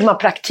 Men sen gjorde man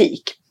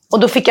praktik. Och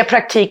då fick jag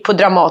praktik på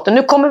Dramaten.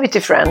 Nu kommer vi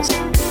till Friends.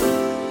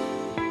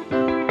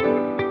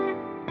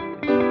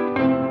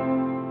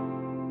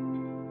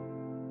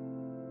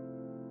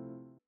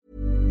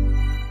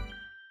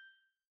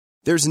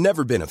 There's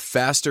never been a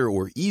faster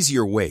or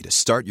easier way to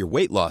start your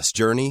weight loss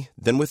journey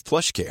than with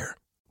PlushCare.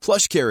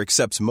 PlushCare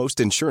accepts most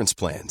insurance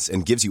plans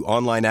and gives you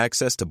online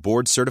access to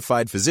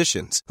board-certified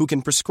physicians who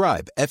can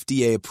prescribe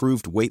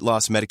FDA-approved weight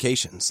loss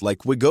medications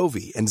like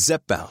Wegovy and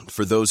Zepbound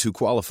for those who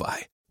qualify.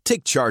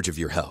 Take charge of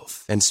your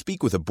health and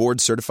speak with a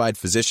board-certified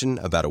physician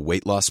about a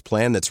weight loss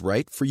plan that's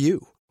right for you.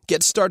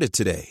 Get started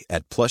today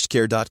at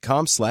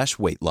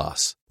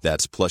plushcare.com/weightloss.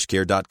 That's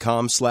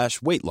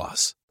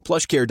plushcare.com/weightloss.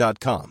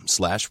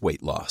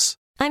 plushcare.com/weightloss.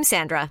 I'm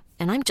Sandra,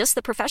 and I'm just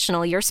the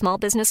professional your small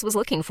business was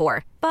looking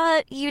for.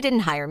 But you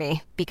didn't hire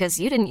me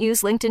because you didn't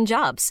use LinkedIn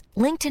Jobs.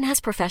 LinkedIn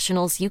has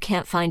professionals you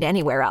can't find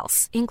anywhere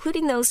else,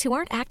 including those who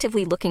aren't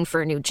actively looking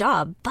for a new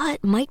job,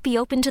 but might be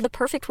open to the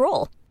perfect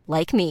role,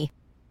 like me.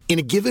 In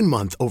a given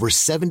month, over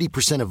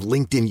 70% of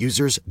LinkedIn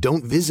users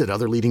don't visit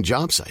other leading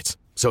job sites.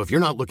 So if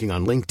you're not looking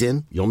on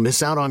LinkedIn, you'll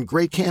miss out on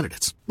great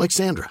candidates like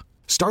Sandra.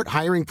 Start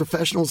hiring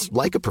professionals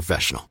like a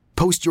professional.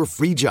 Post your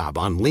free job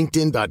on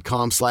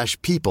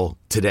linkedin.com/people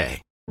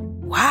today.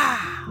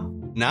 Wow.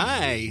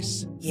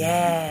 Nice.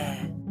 Yeah.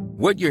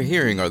 What you're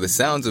hearing are the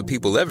sounds of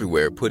people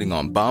everywhere putting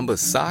on Bombas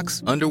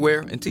socks,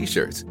 underwear, and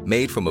T-shirts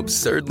made from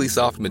absurdly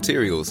soft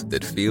materials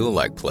that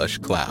feel like plush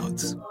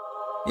clouds.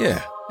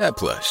 Yeah, that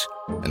plush.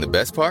 And the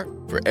best part?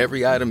 For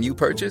every item you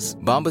purchase,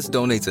 Bombas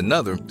donates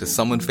another to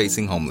someone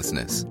facing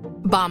homelessness.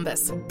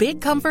 Bombas.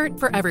 Big comfort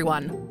for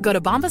everyone. Go to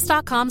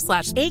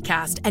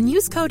bombas.com/ACAST and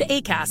use code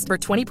ACAST for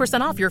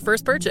 20% off your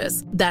first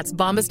purchase. That's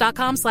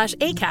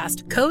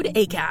bombas.com/ACAST. Code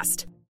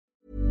ACAST.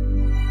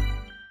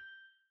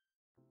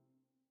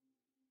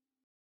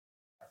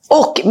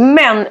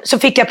 Men så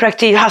fick jag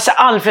praktik. Hasse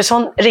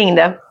Alfredsson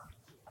ringde.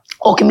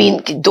 Och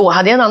då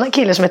hade jag en annan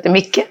kille som hette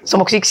Micke,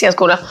 som också gick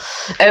scenskola.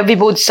 Vi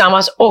bodde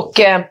tillsammans och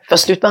var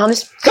slut med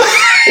Hannes.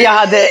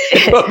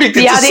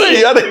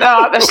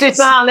 Slut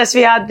med Hannes.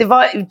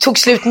 Tog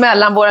slut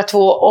mellan våra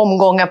 2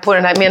 omgångar på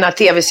den här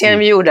tv-serien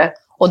vi gjorde.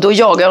 Och då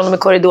jagade jag honom i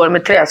korridoren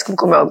med träskor,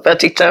 kommer jag ihåg. Jag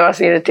tyckte det var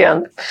så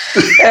irriterande.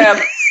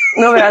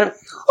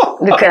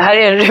 Det här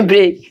är en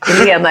rubrik.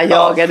 Lena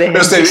jagade. Ja,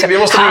 just det, vi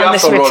måste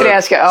Hannes med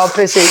träskor. Ja,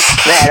 precis.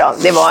 Nej då,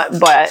 det var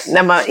bara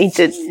när man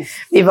inte...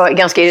 Vi var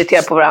ganska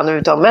irriterade på varandra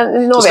överhuvudtaget.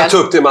 Men jag ska ta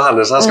upp det med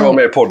Hannes. Han ska vara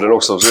med i podden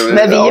också.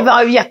 Men vi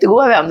var ju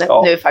jättegoda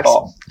vänner nu faktiskt.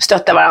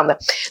 Stöttar varandra.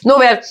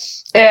 Nåväl,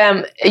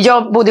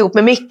 jag bodde ihop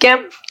med Micke.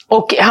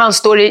 Och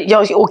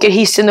jag åker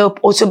hissen upp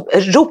och så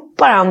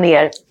ropar han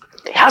ner.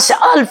 Hasse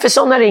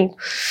Alfredsson har ringt.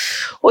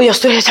 Och jag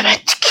står där och säger,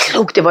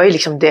 klokt, det var ju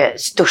liksom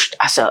det största.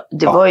 Alltså,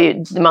 det var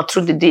ju, man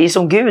trodde det är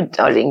som Gud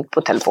har ringt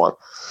på telefon.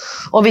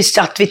 Och vi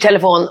satt vid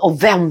telefon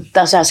och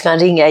väntade så här, ska han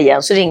ringa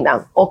igen? Så ringde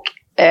han. Och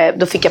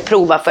då fick jag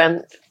prova för en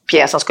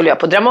pjäs han skulle göra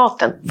på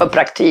Dramaten. För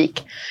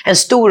praktik. En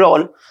stor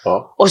roll.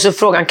 Ja. Och så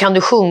frågade han, kan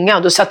du sjunga?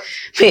 Och då satt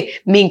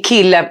min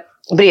kille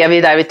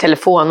bredvid där vid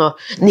telefon och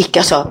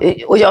nickade så.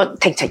 Och jag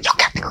tänkte så här, jag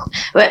kan sjunga.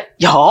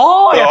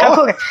 Jag kan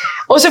sjunga.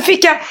 Och så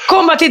fick jag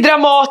komma till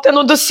Dramaten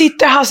och då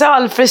sitter Hasse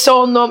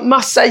Alfredsson och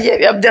massa...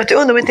 Jag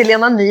undrar om inte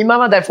Lena Nyman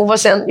var där, för hon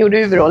gjorde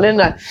huvudrollen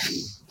där.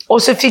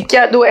 Och så fick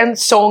jag då en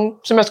sång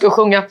som jag skulle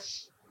sjunga.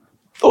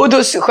 Och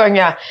då sjöng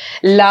jag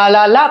la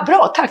la la,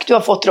 bra tack du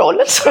har fått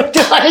rollen. Så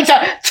det var liksom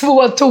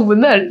 2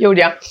 toner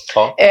gjorde jag.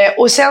 Ja.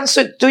 Och sen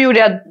så då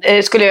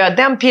skulle jag göra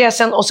den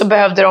pjäsen och så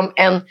behövde de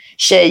en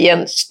tjej,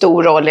 en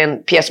stor roll i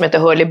en pjäs som heter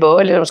Hurley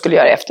Burley de skulle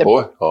göra efter.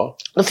 Ja.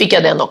 Då fick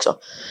jag den också.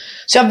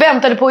 Så jag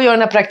väntade på att göra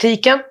den här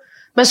praktiken.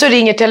 Men så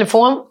ringer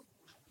telefon.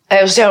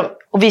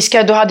 Och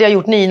då hade jag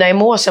gjort Nina i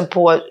Måsen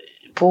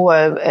på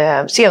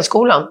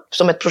scenskolan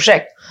som ett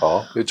projekt.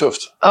 Ja, det är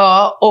tufft.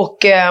 Ja,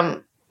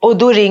 och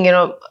då ringer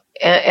de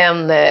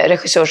en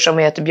regissör som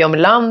heter Björn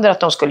Melander att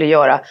de skulle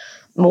göra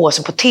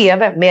Måsen på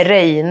tv med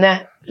Reine.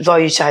 Var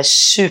ju så här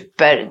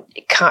super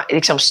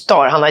liksom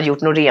star. Han hade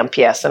gjort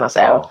Norén-pjäserna så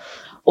här. Ja.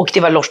 Och det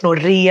var Lars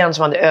Norén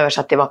som hade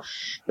översatt. Det var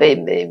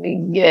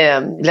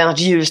Lennart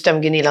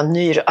Hjulström, Gunilla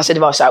Nyr. Alltså det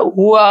var så här,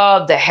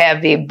 wow, the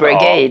heavy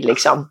brigade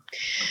liksom.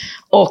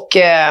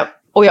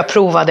 Och jag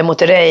provade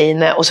mot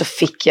Reine och så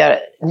fick jag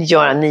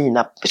göra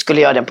Nina.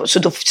 Skulle göra den på. Så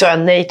då sa jag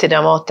nej till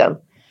Dramaten.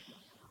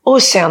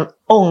 Och sen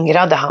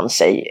ångrade han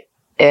sig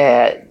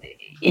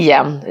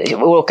igen.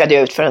 Och åkade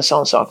ut för en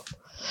sån sak.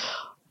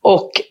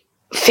 Och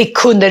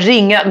kunde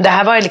ringa. Det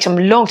här var liksom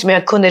långt. Men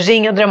jag kunde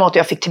ringa Dramaten och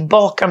jag fick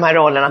tillbaka de här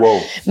rollerna. Wow.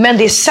 Men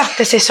det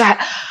satte sig så här.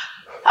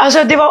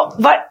 Alltså det var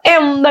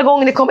varenda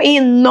gång det kom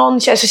in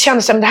någon så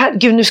kändes det som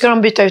gud nu ska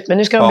de byta ut mig,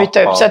 nu ska de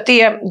byta ut. Så att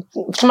det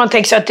så man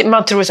tänker så att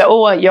man tror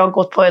så här, jag har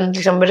gått på en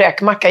liksom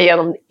räkmacka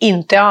igenom,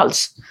 inte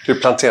alls. Du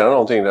planterade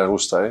någonting där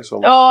hos dig som...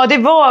 Ja, det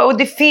var, och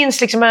det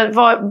finns liksom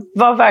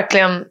var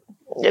verkligen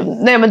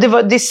nej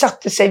men det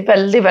satte sig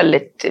väldigt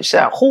väldigt så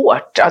här,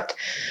 hårt att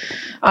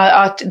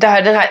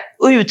den här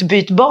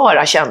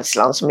utbytbara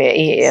känslan som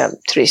är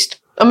trist.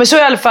 Ja men så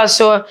i alla fall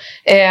så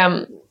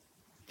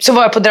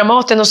var jag på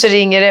Dramaten och så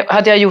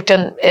hade jag gjort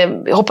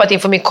hoppat in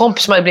för min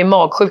kompis som hade blivit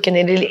magsjuk i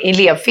en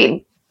elevfilm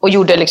och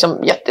gjorde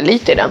liksom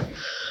jättelite i den.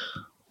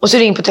 Och så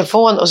ringde på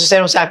telefon och så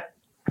säger de så här: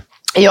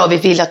 ja, vi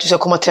vill att du ska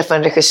komma och träffa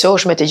en regissör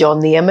som heter Jan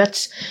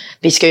Nemets.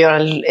 Vi ska göra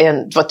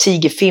det var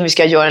tigerfilm, vi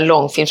ska göra en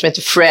långfilm som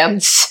heter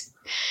Friends.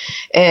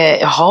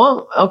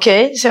 Jaha,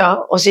 okej, så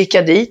jag. Och så gick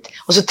jag dit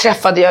och så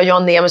träffade jag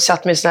Jan Nemets,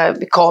 satt med en sån här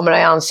kamera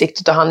i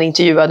ansiktet och han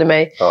intervjuade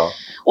mig. Ja.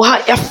 Och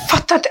jag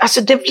fattade inte,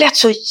 alltså det lät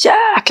så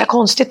jäkla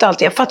konstigt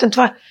alltid. Jag fattade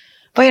inte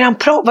vad är det han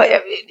pratar.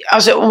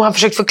 Alltså om han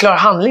försökte förklara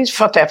handling så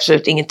fattade jag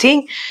absolut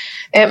ingenting.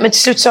 Men till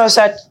slut sa jag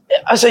så här,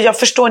 alltså jag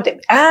förstår inte,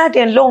 är det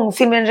en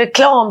långfilm, en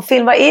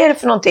reklamfilm, vad är det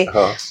för någonting?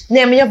 Ja.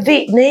 Nej men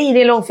nej det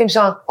är en långfilm,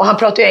 sa han. Och han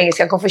pratar ju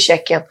engelska, han kom från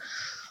Tjeckien.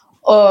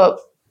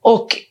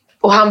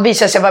 Och han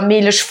visade sig vara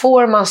Milos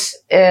Formans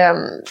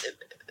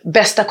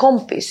bästa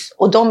kompis.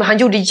 Och han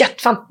gjorde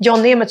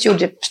Jan Nemets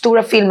gjorde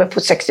stora filmer på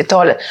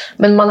 60-talet.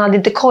 Men man hade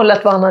inte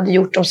kollat vad han hade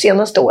gjort de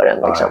senaste åren.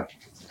 Liksom.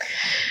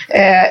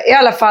 I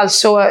alla fall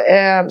så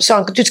sa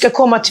han, du ska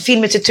komma till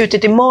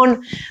Filminstitutet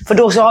imorgon. För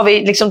då så har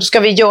vi, liksom, då ska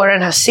vi göra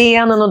den här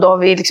scenen. Och då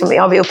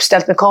har vi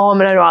uppställt med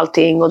kameror och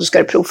allting. Och då ska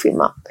du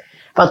provfilma.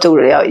 Han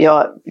tror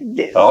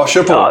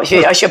kör på.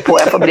 Jag kör på,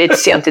 jag får bli lite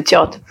sent i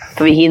teater.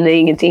 För vi hinner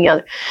ingenting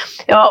annat.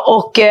 Ja,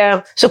 och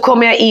så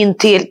kommer jag in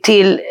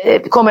till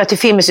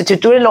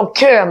Filminstitutet. Då är det en lång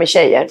kö med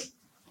tjejer.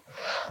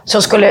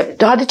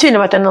 Då hade tydligen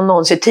varit en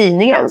annons i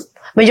tidningen.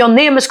 Men Jan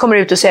Nemets kommer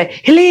ut och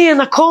säger: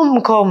 Helena,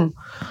 kom.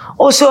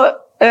 Och så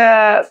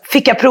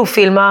fick jag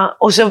provfilma.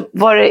 Och så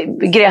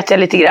grät jag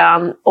lite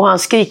grann. Och han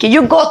skriker: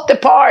 You got the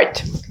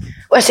part!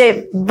 Och jag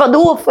säger: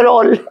 vadå för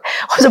roll?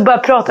 Och så börjar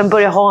jag prata med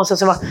Börje Hansson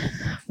som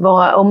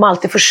var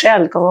Malte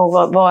Forsell,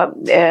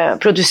 var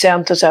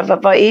producent och så här,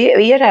 vad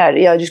är det här?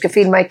 Ja, du ska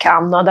filma i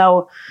Kanada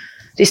och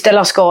det är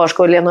Stellan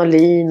Skarsgård, Lena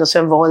Olin och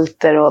Sven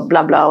Wollter och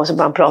bla bla, och så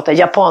börjar han prata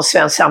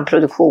japansk-svensk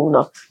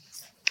samproduktion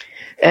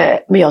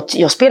men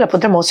jag spelar på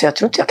Dramaten så jag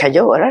tror inte jag kan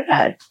göra det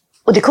här.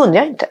 Och det kunde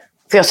jag inte,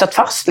 för jag satt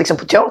fast liksom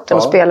på teatern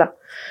och spelade.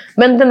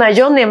 Men den här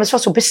Jan Nemets var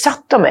så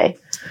besatt av mig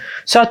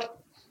så att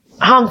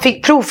han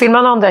fick provfilma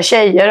andra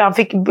tjejer. Han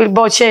fick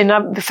bad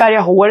tjejerna färga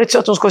håret så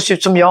att de skulle se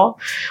ut som jag.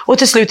 Och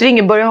till slut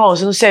ringer Börje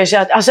Hansson och säger så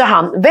att alltså,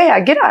 han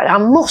vägrar.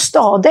 Han måste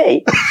ha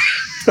dig.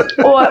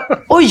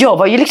 och jag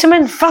var ju liksom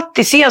en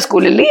fattig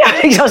scenskoleelev.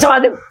 Liksom, som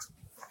hade,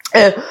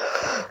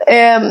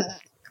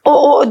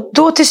 och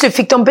då till slut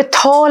fick de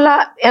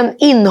betala en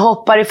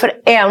inhoppare för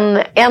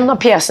en av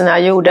pjäserna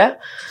jag gjorde.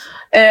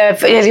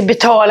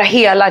 Betala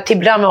hela till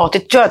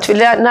Dramaten. Jag tror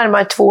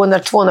närmare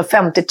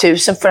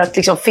 200-250 000 för att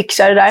liksom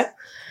fixa det där.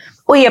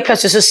 Och helt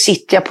plötsligt så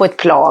sitter jag på ett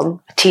plan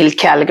till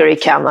Calgary,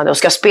 Kanada och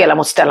ska spela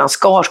mot Stellan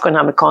Skarsgård, den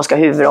amerikanska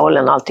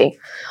huvudrollen och allting.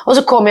 Och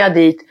så kommer jag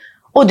dit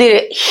och det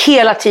är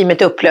hela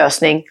teamet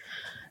upplösning.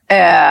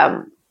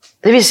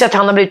 Det visar sig att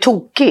han har blivit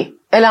tokig.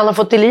 Eller han har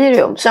fått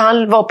delirium. Så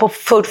han var på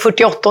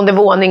 48:e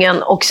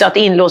våningen och satt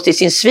inlåst i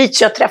sin svit,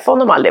 så jag träffade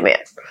honom aldrig mer.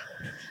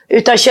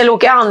 Utan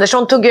Kjell-Åke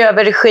Andersson tog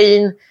över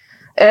regin.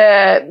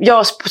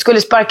 Jag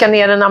skulle sparka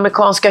ner den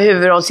amerikanska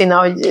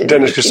huvudrollen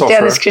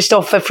Dennis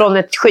Christopher från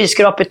ett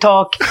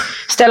skyskrapetak.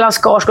 Stellan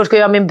Skarsgård skulle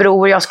göra min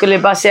bror. Jag skulle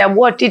bara säga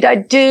what did I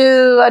do?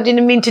 I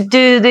didn't mean to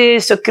do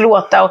this och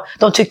gråta. Och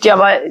de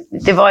tyckte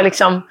det var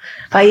liksom,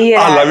 vad är det?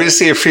 Alla vill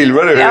se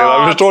filmer nu.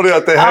 Ja. Förstår du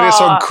att det här är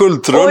sån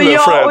kultrulle?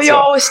 Och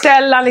jag och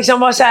Stellan liksom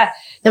var så här,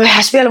 nej, men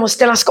här spelar man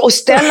och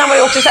Stellan var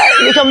ju också så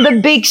här, liksom the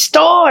big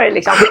star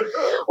liksom.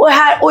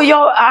 Och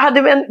jag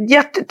hade en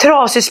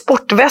jättetrasig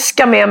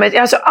sportväska med mig.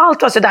 Alltså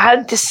allt var så, det här är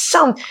inte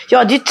sant. Jag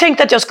hade ju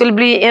tänkt att jag skulle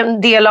bli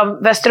en del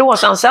av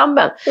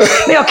Västerås-ensemblen.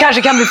 Men jag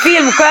kanske kan bli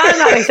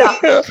filmstjärna liksom.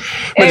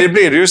 Men det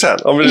blev det ju sen.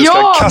 Om vi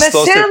ska kasta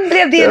men oss sen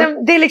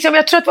blev det liksom,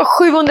 jag tror att det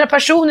var 700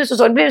 personer som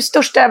så. Det blev den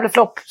största jävla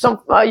flopp som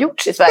har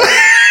gjorts i Sverige.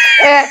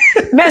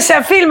 Men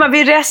sen filmade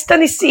vi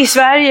resten i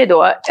Sverige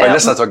då. Jag är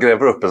nästan att jag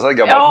gräver upp en sån här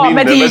gammal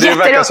minne. Men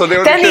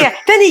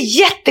den är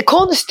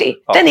jättekonstig.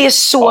 Ja. Den är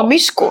så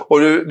mysko. Och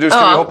du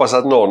ska ju hoppas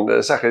att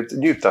någon, särskilt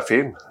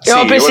Njuta-film,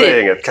 och det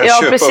gänget, kan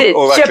köpa upp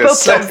och verkligen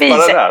släppa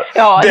det där.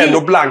 Ja, den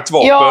och blankt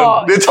vapen.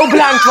 Ja, och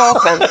blankt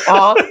vapen.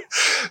 Ja.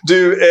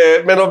 Du,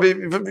 men om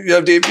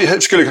vi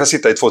skulle kunna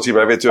sitta i 2 timmar,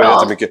 jag vet ju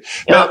jättemycket.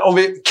 Men om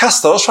vi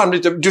kastar oss fram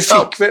lite. Du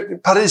fick väl,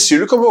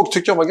 Paris-jul, kommer jag ihåg,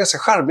 tyckte jag var en ganska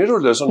charmig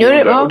rulle som du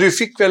gjorde. Och du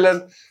fick väl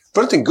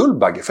var det inte en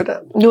Guldbagge för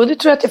den? Jo, det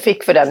tror jag att jag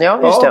fick för den,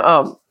 just det.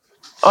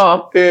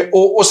 Ja.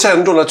 Och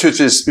sen då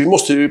naturligtvis, vi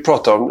måste ju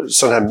prata om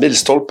sådana här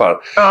milstolpar.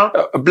 Ja.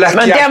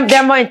 Men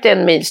den var inte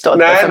en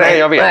milstolpe för mig. Nej,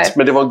 jag vet. Nej.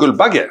 Men det var en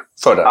Guldbagge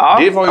för den. Ja,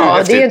 det var ju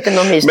häftigt. Det är inte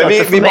någon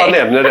milstolpe men vi bara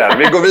nämner den.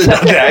 Vi går vidare.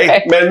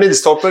 Nej, men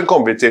milstolpen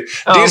kom vi till.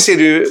 Dels är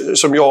det ju,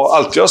 som jag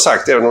alltid har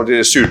sagt, även om det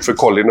är surt för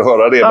Colin att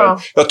höra det, men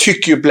jag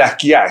tycker ju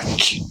Black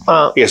Jack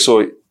är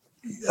så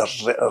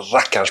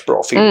rackarns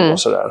bra film och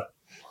sådär.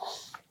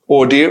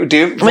 Och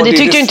men det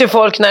tyckte ju inte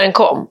folk när den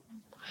kom.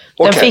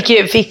 Den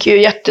fick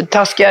ju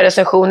jättetaskiga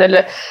recensioner,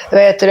 eller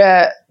vad heter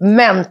det,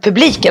 men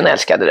publiken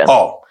älskade den.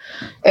 Ja.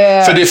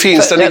 För det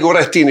finns det går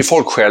rätt in i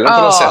folksjälen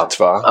på något sätt,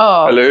 va?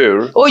 Ja. Eller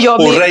hur?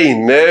 Och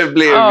Reine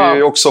blev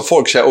ju också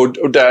folksjäl,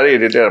 och där är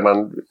det där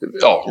man...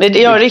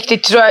 Ja,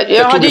 riktigt tror jag.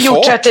 Jag hade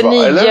gjort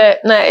 39...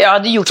 Nej, jag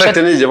hade gjort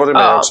 39 var det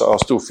med också. Ja,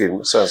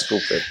 storfilm, svensk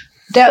storfilm.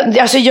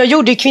 Alltså jag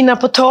gjorde Kvinna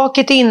på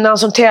taket innan,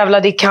 som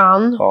tävlade i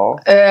Cannes.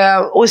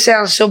 Och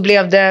sen så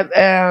blev det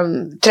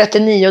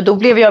 39, och då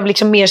blev jag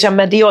liksom mer så här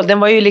medial. Den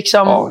var ju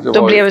liksom,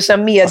 då blev det så här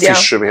media.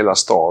 Affischer över hela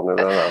stan. Den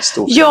här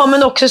ja,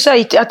 men också så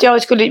här, att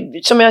jag skulle,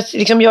 som jag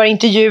liksom gör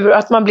intervjuer,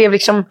 att man blev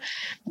liksom,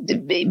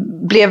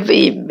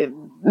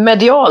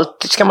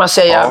 medialt, ska man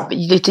säga,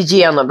 lite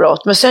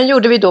genombrott. Men sen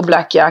gjorde vi då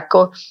Black Jack,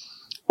 och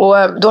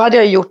då hade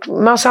jag gjort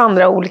massa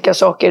andra olika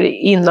saker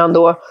innan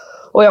då.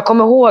 Och jag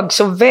kommer ihåg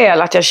så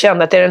väl att jag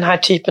kände att det är den här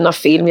typen av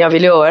film jag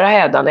vill göra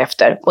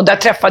hädanefter. Och där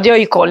träffade jag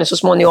ju Colin så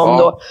småningom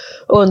då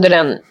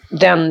under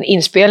den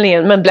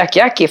inspelningen. Men Black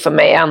Jack är för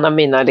mig en av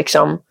mina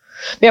liksom...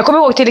 Men jag kommer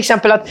ihåg till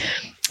exempel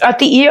att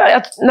det är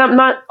att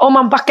om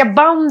man backar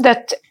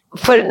bandet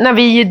för när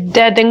vi är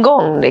dead en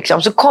gång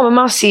liksom, så kommer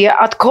man se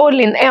att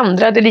Colin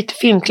ändrade lite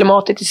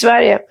filmklimatet i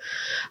Sverige.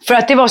 För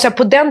att det var så här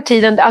på den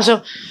tiden, alltså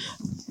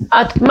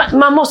att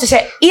man måste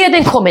säga, är det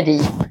en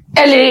komedi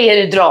eller är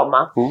det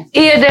drama?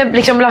 Är det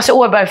liksom Lasse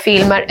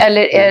Åberg-filmer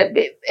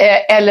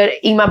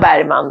eller Ingmar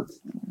Bergman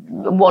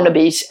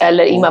wannabes,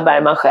 eller Ingmar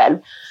Bergman själv?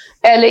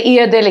 Eller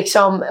är det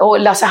liksom, och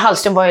Lasse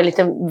Hallström var ju en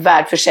liten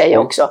värld för sig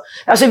också.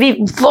 Alltså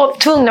vi var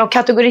tvungna att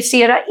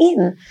kategorisera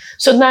in.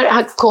 Så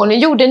när Colin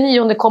gjorde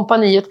 9:e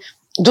kompaniet,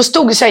 då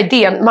stod det så här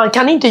idén, man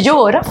kan inte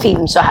göra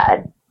film så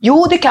här.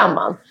 Jo, det kan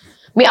man.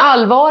 Med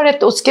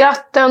allvaret och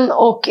skratten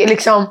och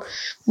liksom,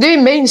 det är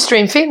ju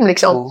mainstream-film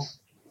liksom.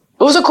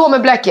 Och så kommer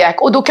Black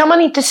Jack, och då kan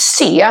man inte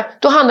se,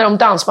 då handlar det om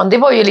dansband. Det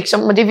var ju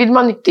liksom, det vill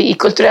man inte i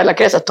kulturella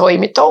kretsar ta i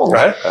med tång.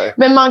 Nej.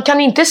 Men man kan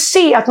inte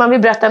se att man vill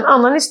berätta en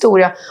annan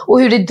historia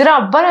och hur det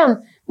drabbar en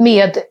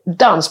med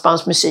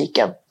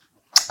dansbandsmusiken.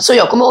 Så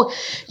jag kommer ihåg,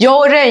 jag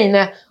och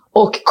Reine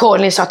och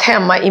Colin satt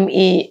hemma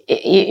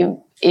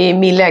i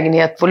min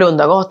lägenhet på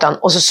Lundagatan,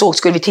 och så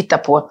skulle vi titta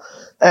på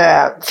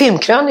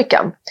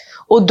filmkrönikan.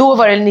 Och då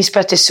var det Nils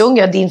Petter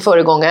Sundgren, din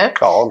föregångare.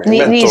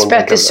 Nils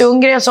Petter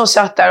Sundgren som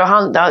satt där, och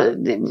han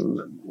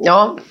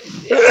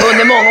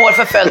under många år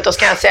förföljt oss,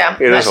 kan jag säga.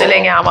 Men så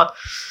länge han var...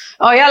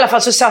 Ja, i alla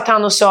fall så satt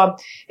han och sa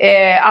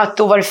att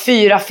då var det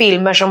 4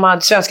 filmer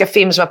svenska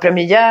filmer som var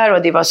premiär,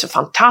 och det var så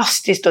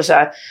fantastiskt och så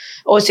här.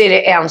 Och så är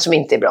det en som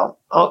inte är bra.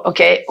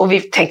 Okej. Och vi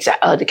tänkte så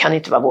här, det kan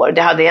inte vara vår.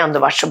 Det hade ändå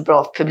varit så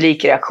bra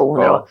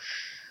publikreaktioner.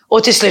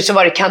 Och till slut så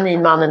var det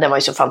Kaninmannen, den var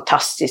ju så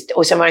fantastisk.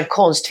 Och sen var det en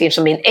konstfilm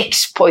som min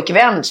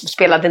ex-pojkvän som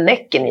spelade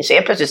Näcken i. Så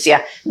jag plötsligt ser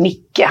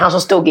Micke, han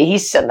som stod i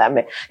hissen där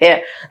med,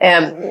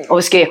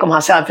 och skrek om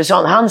Hans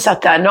Alfredsson. Han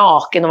satt där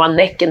naken och var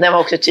Näcken, den var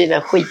också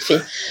tydligen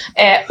skitfin.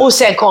 Och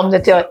sen kom det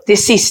till det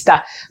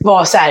sista,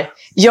 var så här,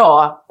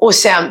 och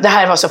sen, det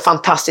här var så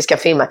fantastiska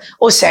filmer.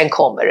 Och sen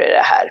kommer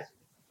det här.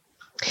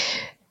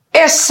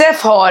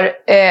 SF har,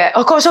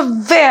 jag kommer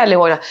så väl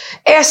ihåg det.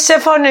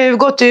 SF har nu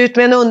gått ut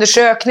med en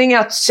undersökning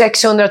att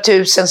 600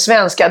 000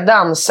 svenskar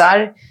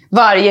dansar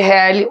varje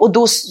helg, och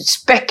då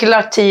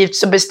spekulativt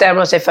så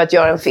bestämmer de sig för att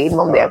göra en film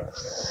om det.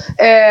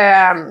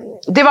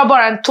 Det var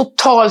bara en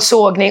total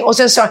sågning, och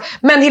sen sa,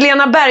 men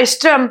Helena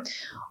Bergström,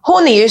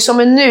 hon är ju som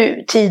en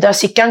nutida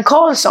Sickan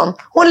Karlsson.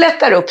 Hon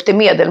lättar upp det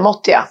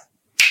medelmåttiga.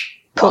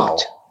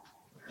 Punkt.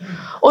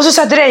 Och så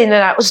satt Reine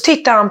där, och så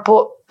tittade han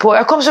på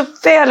jag kommer så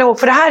väl ihåg,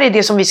 för det här är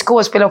det som vi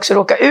skådespelare också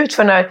råkar ut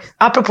för när,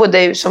 apropå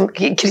dig som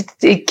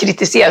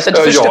kritiserar. Så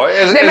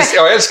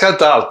jag älskar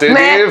inte alltid.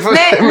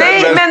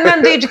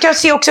 Men du kan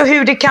se också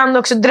hur det kan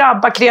också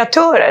drabba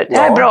kreatörer. Det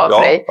här är bra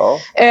för dig.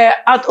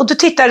 Ja. Och då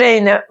tittar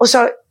Reine och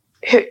sa,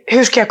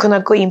 hur ska jag kunna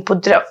gå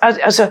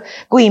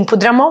in på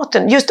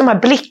Dramaten? Just de här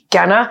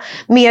blickarna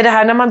med det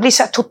här när man blir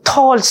så här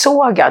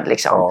totalsågad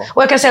liksom. Ja.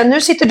 Och jag kan säga,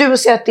 nu sitter du och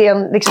säger att det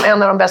är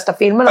en av de bästa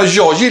filmerna.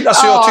 Jag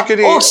tycker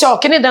det är... Och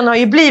saken är, den har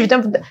ju blivit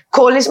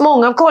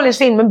många av Collins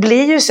filmer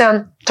blir ju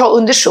sen Ta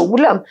under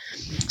solen,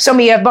 som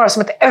är bara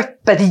som ett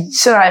öppet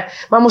sådär,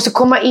 man måste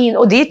komma in,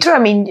 och det tror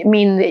jag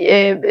min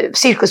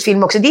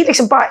cirkusfilm också, det är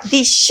liksom bara, det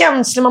är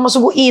känslor, man måste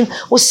gå in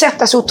och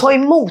sätta sig och ta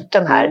emot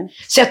den här.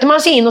 Sätter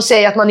man sig in och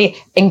säger att man är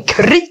en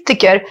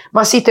kritiker,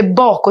 man sitter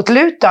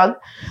bakåtlutad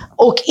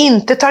och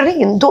inte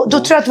tar in, då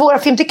tror jag att våra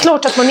film, det är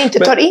klart att man inte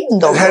tar in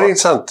dem. Det här är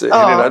intressant,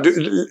 Helena.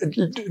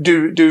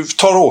 Du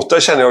tar åt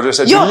dig, känner jag. Du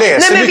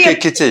läser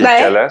mycket kritik,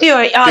 nej, eller? Nej, det gör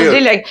jag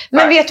aldrig längre.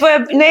 Men vet vad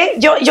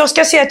jag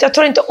ska säga att jag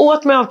tar inte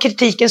åt mig av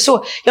kritiken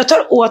så. Jag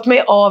tar åt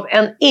mig av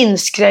en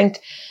inskränkt,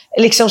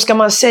 liksom ska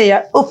man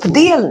säga,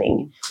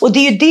 uppdelning. Och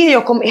det är ju det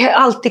jag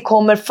alltid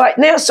kommer...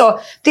 När jag sa,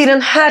 det är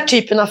den här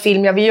typen av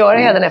film jag vill göra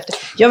hädanefter.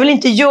 Jag vill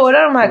inte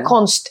göra de här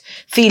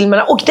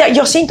konstfilmerna. Och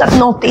jag ser inte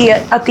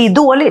att det är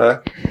dåligt. Nej.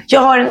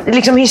 Jag har en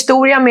liksom,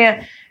 historia med...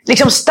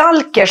 Liksom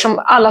Stalker, som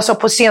alla sa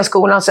på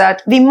scenskolan, så att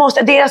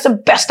det är alltså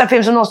bästa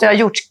film som någonsin har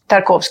gjort,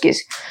 Tarkovskis.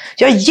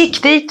 Jag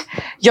gick dit,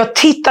 jag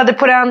tittade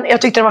på den,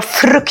 jag tyckte den var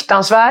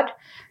fruktansvärd.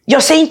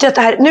 Jag säger inte att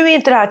det här, nu är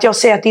inte det här att jag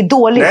säger att det är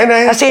dåligt.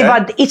 Nej, jag säger bara,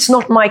 it's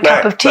not my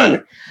cup of tea. Nej.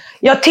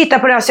 Jag tittar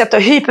på det här sättet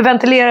och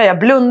hyperventilerar, jag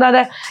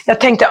blundade. Jag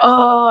tänkte,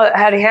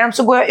 här är hemskt.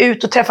 Så går jag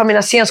ut och träffar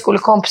mina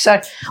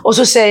scenskolekompisar och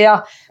så säger jag,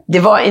 det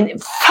var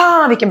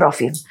fan vilken bra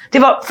film. Det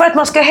var för att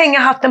man ska hänga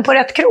hatten på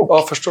rätt krok.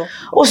 Ja, förstår.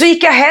 Och så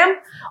gick jag hem.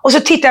 Och så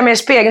tittar jag mig i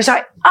spegeln och sa,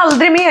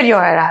 aldrig mer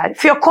gör jag det här.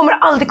 För jag kommer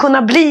aldrig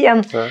kunna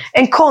bli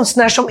en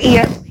konstnär som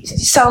är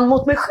sann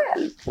mot mig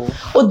själv.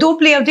 Och då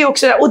blev det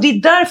också där. Och det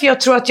är därför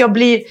jag tror att jag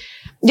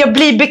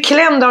blir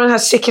beklämd av den här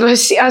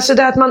sekulariseringen. Alltså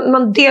det att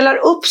man delar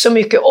upp så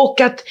mycket.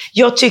 Och att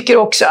jag tycker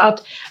också att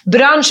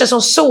branschen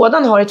som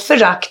sådan har ett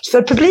förakt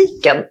för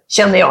publiken,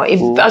 känner jag.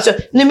 Alltså,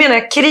 nu menar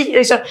jag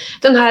liksom,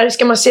 den här,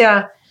 ska man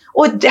säga...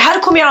 Och det här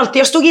kommer jag alltid...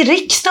 Jag stod i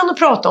riksdagen och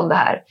pratade om det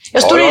här.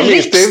 Jag står i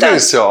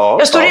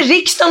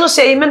riksdagen och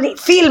säger, men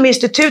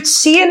Filminstitut,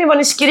 ser ni vad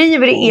ni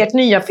skriver i ert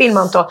nya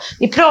filmantal?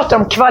 Ni pratar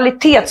om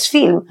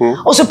kvalitetsfilm.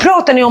 Och så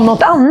pratar ni om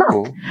något annat.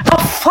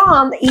 Vad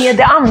fan är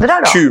det andra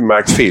då?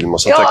 Q-märkt film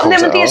och sånt där. Nej,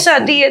 men det är så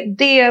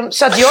här,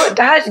 så att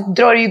det här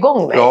drar ju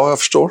igång mig. Ja, jag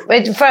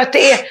förstår. För att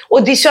det är...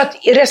 Och det är så att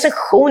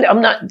recension...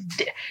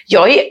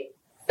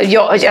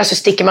 Alltså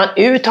sticker man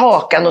ut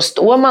hakan och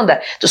står man där,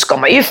 då ska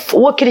man ju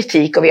få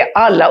kritik, och vi har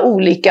alla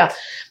olika...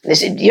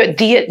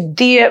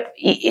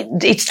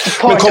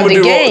 It's part of the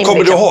game.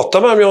 Kommer du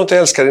hata mig om jag inte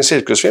älskar din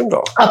cirkusfilm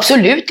då?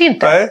 Absolut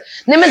inte.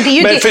 Nej, men det är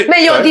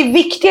ju det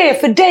viktiga är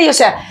för dig att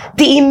säga,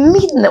 det är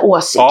min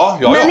åsikt.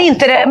 Men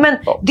inte det. Men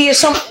det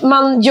som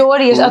man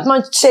gör är att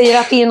man säger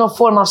att det är någon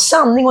form av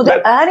sanning, och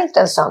det är inte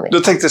en sanning. Då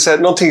tänkte jag säga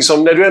någonting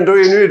som, när du ändå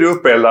nu är du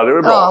uppeldad, det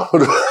är bra. Och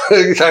då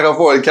kan jag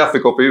få en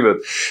kaffekopp i huvudet.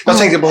 Jag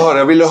tänkte på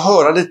jag ville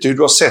höra lite hur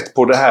du har sett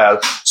på det här,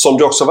 som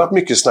det också varit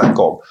mycket snack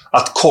om,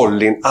 att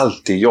Colin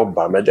alltid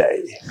jobbar med dig.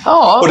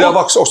 Ja, och det har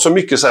varit också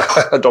mycket så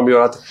här, de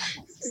gör att...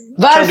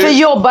 Varför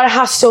jobbar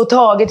Hasse och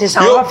Tage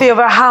tillsammans? Varför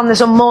jobbar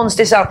Hannes och Måns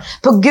tillsammans?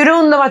 På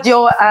grund av att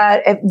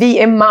vi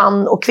är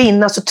man och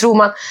kvinna, så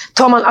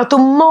tar man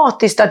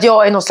automatiskt att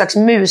jag är någon slags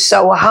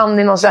musa och han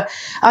är någon slags...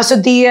 Alltså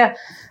det...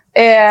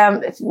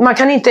 man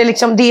kan inte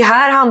liksom, det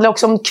här handlar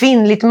också om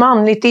kvinnligt,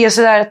 manligt, det är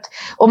sådär att,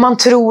 om man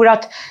tror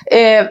att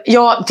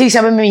till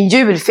exempel med min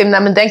julfilm,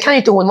 nej men den kan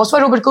inte hon, måste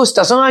vara Robert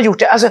Gustafsson som har gjort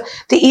det.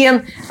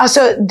 Alltså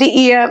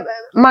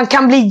man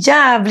kan bli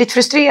jävligt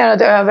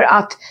frustrerad över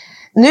att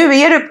nu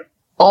är det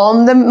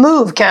on the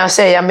move, kan jag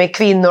säga, med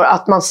kvinnor,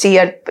 att man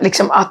ser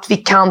liksom att vi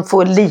kan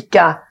få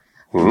lika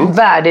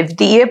värde.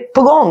 Det är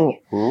på gång.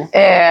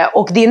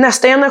 Och det är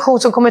nästa generation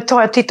som kommer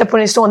ta, jag tittar på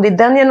din son, det är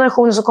den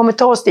generationen som kommer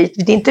ta oss dit.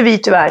 Det är inte vi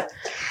tyvärr.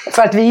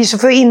 För att vi är så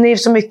för inne i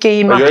så mycket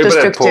i makt och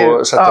struktur. Jag är beredd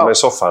på att sätta mig i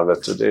soffan,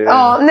 vet du.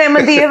 Ja, nej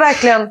men det är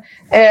verkligen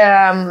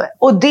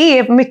och det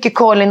är mycket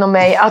Colin och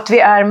mig, att vi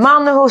är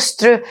man och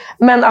hustru,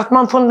 men att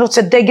man på något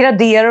sätt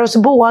degraderar oss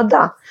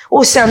båda.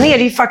 Och sen är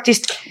det ju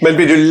faktiskt... Men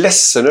blir du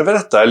ledsen över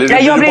detta? Eller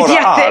blir du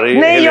bara arg?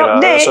 Nej,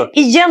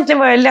 egentligen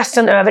vad jag är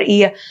ledsen över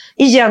är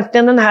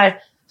egentligen den här...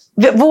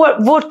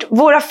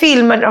 Våra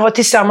filmer har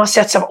tillsammans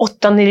setts av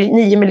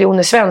 8-9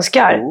 miljoner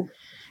svenskar.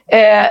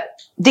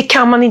 Det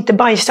kan man inte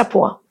bajsa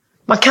på.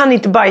 Man kan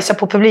inte bajsa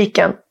på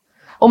publiken.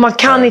 Och man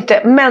kan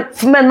inte...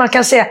 Men man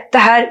kan säga, det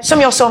här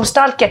som jag sa om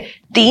Stalker,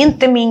 det är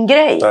inte min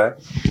grej. Nej.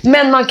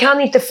 Men man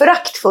kan inte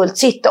föraktfullt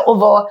sitta och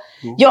vara...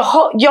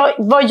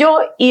 Vad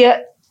jag är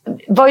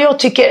vad jag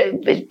tycker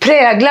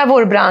präglar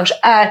vår bransch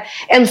är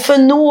en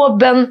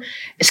förnåben,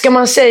 ska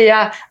man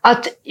säga,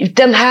 att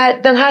den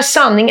här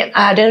sanningen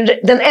är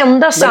den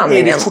enda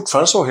sanningen. Men är det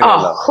fortfarande så,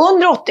 Helena? Ja,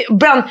 180.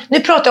 Nu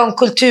pratar jag om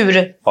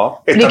kultur.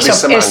 Ja,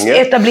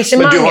 etablissemanget. Liksom,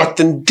 men du har haft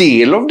en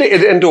del av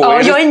det ändå?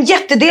 Ja, jag är en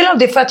jättedel av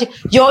det. För att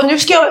nu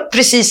ska jag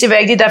precis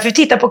iväg. Det är därför vi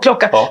tittar på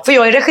klockan. Ja. För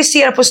jag är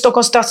regisserad på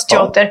Stockholms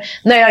stadsteater.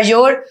 Ja. När jag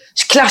gör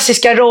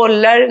klassiska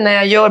roller, när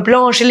jag gör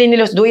Blanche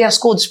Linjelös, då är jag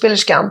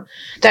skådespelerskan.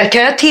 Där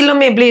kan jag till och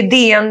med bli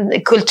DN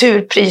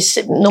kulturpris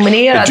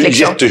nominerad. Du är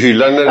liksom.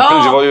 jättehyllan. Det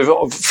var ju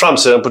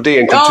framsidan på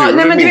DN kultur. Ja,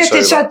 nej, men du vet,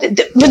 det så att,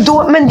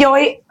 men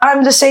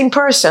I'm the same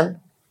person.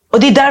 Och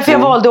det är därför jag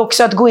valde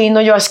också att gå in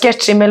och göra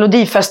sketcher i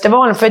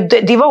Melodifestivalen. För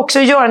det var också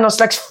att göra någon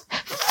slags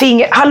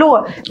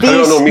Hallå! Har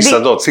jag nog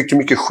missat något? Fick du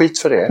mycket skit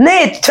för det?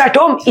 Nej,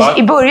 tvärtom.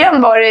 I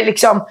början var det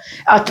liksom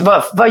att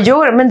vad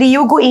gör? Men det är ju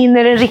att gå in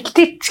i det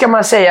riktigt, ska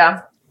man säga.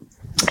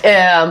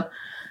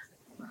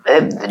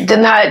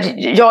 Den här,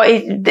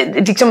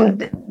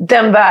 liksom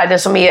den världen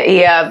som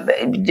är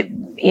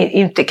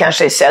inte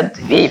kanske sedd.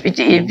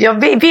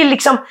 Jag vill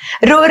liksom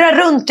röra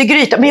runt i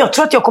grytan. Men jag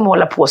tror att jag kommer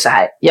hålla på så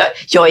här.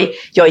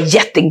 Jag är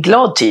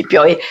jätteglad typ.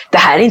 Det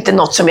här är inte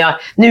något som jag...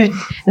 Nu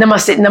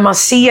när man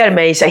ser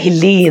mig så här,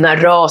 Helena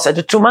rasa,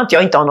 då tror man att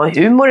jag inte har någon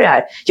humor i det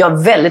här. Jag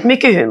har väldigt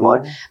mycket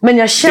humor. Men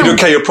jag kämpar... Du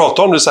kan ju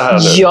prata om det så här nu.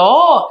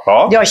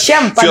 Ja. Jag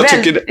kämpar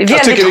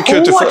väldigt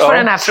hårt för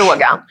den här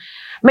frågan.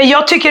 Men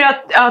jag tycker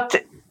att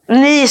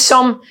ni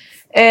som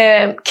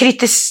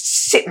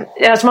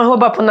alltså man hör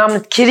bara på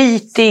namnet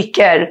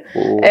kritiker,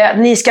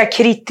 ni ska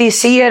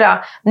kritisera,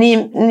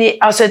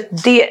 alltså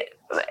det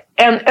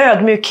en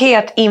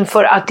ödmjukhet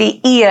inför att det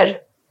är er,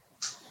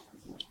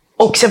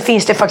 och sen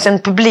finns det faktiskt en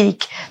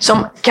publik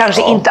som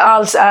kanske inte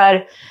alls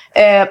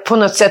är på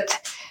något sätt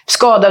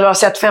skadad och har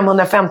sett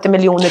 550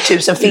 miljoner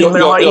tusen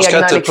filmer och har egna... Jag ska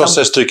inte liksom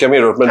processtryka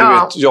mer upp, men du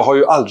vet, jag har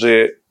ju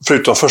aldrig,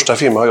 förutom första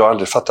filmen, har jag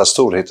aldrig fattat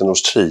storheten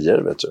hos Trier,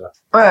 vet du.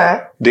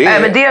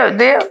 Nej, men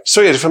det...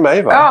 Så är det för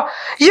mig, va?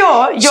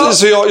 Ja.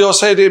 Så jag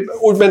säger det,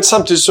 men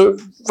samtidigt så,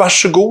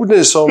 varsågod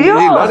ni som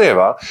gillar det,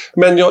 va?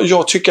 Men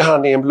jag tycker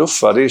han är en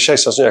bluffare. Det är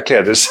Kejsarens nya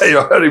kläder, säger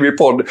jag här i min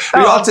podd.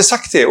 Men jag har alltid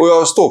sagt det, och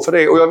jag står för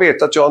det. Och jag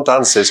vet att jag inte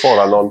anses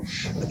vara någon,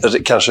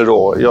 kanske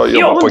då, jag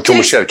jobbar på en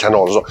kommersiell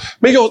kanal och så.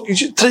 Men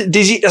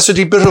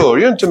det berör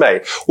ju inte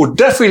mig. Och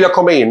därför vill jag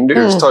komma in,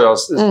 nu tar jag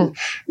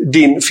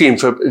din film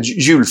för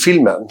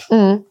julfilmen.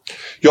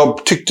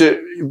 Jag tyckte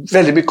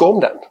väldigt mycket om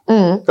den.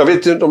 Jag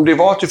vet inte om det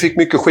var att du fick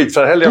mycket skit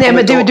för den heller. Nej,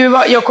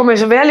 men jag kommer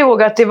så väl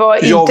ihåg att det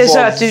var inte så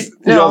att du...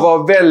 Jag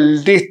var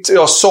väldigt...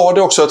 Jag sa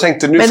det också, jag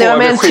tänkte nu men får jag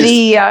väl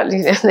skit.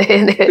 Men det var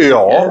en 3.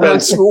 Ja, men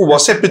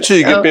oavsett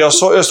betyget. Men jag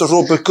sa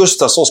Robert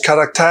Gustafssons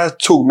karaktär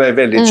tog mig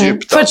väldigt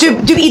djupt. För att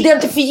du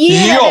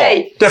identifierar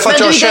dig. Därför att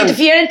men du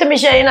identifierar inte med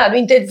tjejerna.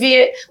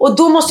 Och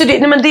då måste du...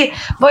 Nej, men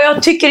vad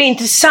jag tycker är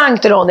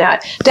intressant, Ronny, här,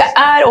 det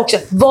är också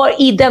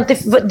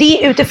det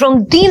är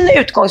utifrån din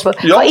utgångspunkt.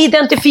 Vad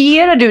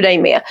identifierar du dig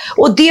med?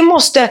 Och det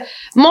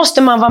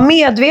måste man vara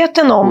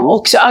medveten om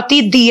också. Att det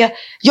är det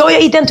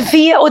jag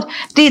identifierar. Och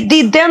det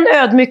är den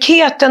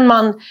ödmjukheten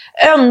man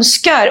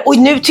önskar. Och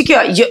nu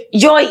tycker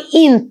jag är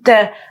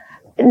inte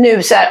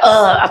nu så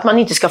här, att man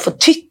inte ska få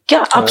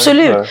tycka.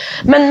 Absolut.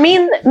 Men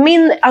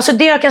min alltså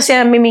det jag kan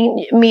säga med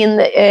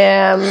min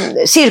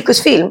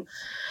cirkusfilm.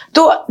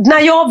 Då, när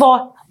jag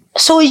var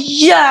så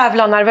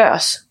jävla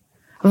nervös,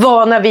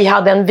 var när vi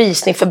hade en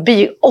visning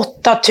förbi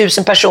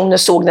 8000 personer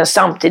såg den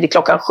samtidigt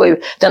klockan 7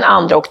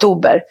 den 2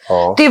 oktober.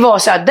 Det var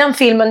så här, den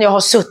filmen jag har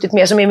suttit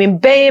med, som är min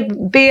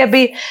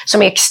baby,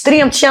 som är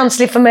extremt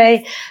känslig för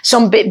mig,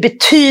 som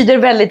betyder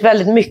väldigt,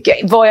 väldigt mycket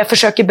vad jag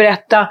försöker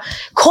berätta.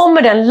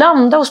 Kommer den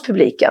landa hos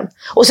publiken?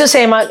 Och sen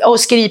säger man, och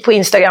skriv på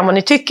Instagram vad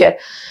ni tycker.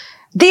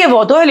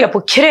 Då höll jag på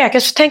att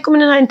kräkas, för tänk om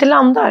den här inte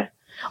landar.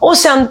 Och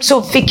sen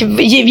så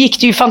gick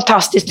det ju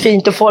fantastiskt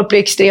fint och folk blev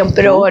extremt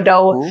berörda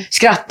och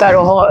skrattar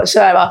och så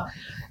här, va.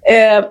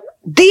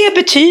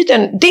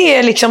 Det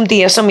är liksom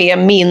det som är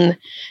min...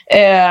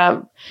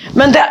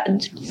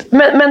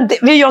 Men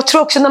jag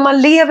tror också när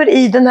man lever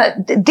i den här...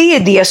 Det är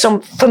det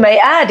som för mig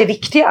är det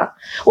viktiga.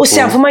 Och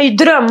sen får man ju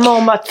drömma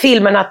om att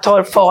filmerna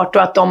tar fart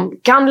och att de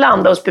kan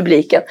landa hos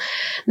publiken.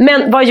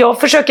 Men vad jag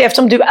försöker,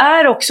 eftersom du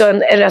är också en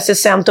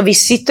recensent och vi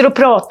sitter och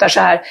pratar så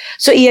här,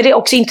 så är det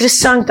också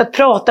intressant att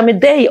prata med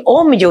dig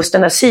om just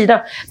den här sidan.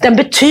 Den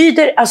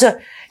betyder... Alltså,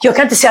 jag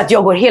kan inte säga att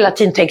jag går hela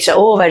tiden och tänker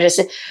så, vad är det?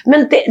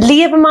 Men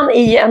lever man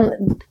i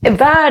en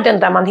världen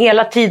där man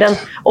hela tiden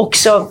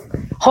också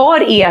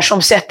har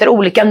som sätter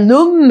olika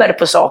nummer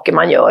på saker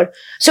man gör,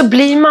 så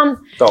blir man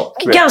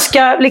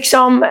ganska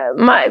liksom...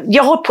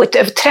 Jag har hållit på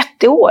över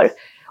 30 år.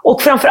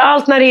 Och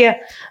framförallt när det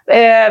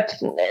är...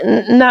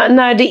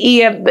 när det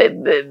är...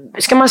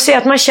 Ska man säga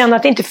att man känner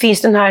att det inte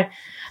finns den här...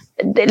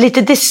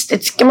 lite,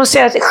 ska man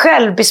säga,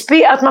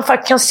 att man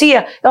faktiskt kan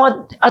se,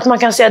 att man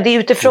kan säga det är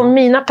utifrån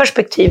mina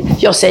perspektiv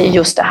jag säger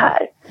just det här.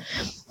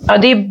 Ja,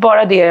 det är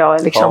bara det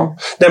jag liksom...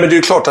 Nej, men det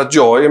är klart att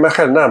jag är mig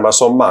själv närmast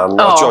som man,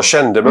 att jag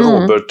kände med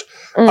Robert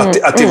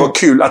att det var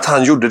kul att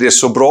han gjorde det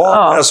så bra,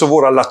 alltså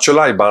våra Lattjo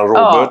Lajban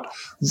Robert.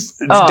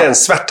 den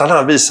svärtan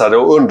han visade,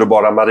 och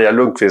underbara Maria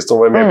Lundqvist, hon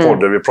var med i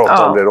podden, vi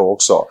pratade om det då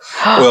också.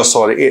 Och jag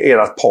sa det,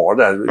 ert par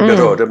där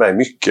berörde mig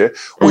mycket.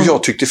 Och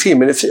jag tyckte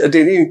filmen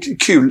det är en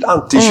kul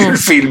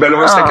anti-julfilm, eller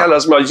vad jag ska kalla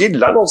det, som jag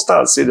gillar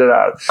någonstans i det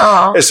där.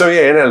 Som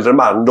jag är en äldre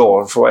man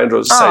då, får jag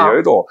ändå säga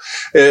ju då.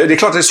 Det är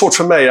klart det är svårt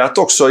för mig att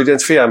också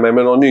identifiera mig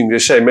med någon yngre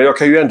tjej, men jag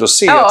kan ju ändå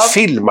se att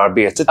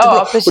filmarbetet är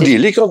bra. Och det är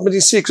likadant med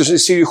din cirkus, det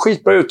ser ju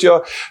skitbra ut.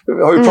 Jag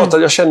har ju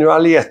pratat, jag känner ju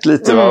Aliette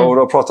lite, va, och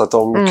har pratat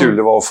om kul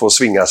det var att få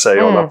svinga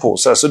sig och hålla på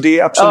sig. Så det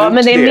är absolut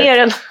men det är mer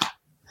än...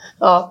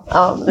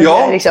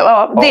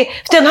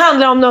 Den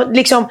handlar om något,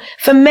 liksom,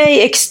 för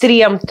mig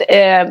extremt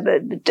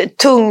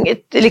tung,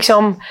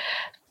 liksom,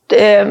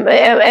 det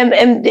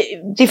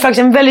är faktiskt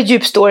en väldigt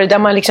djup story där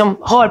man liksom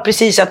har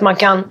precis att man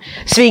kan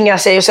svinga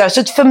sig och så här.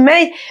 Så för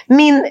mig,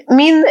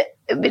 min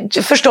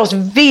förstås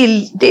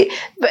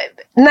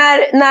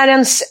när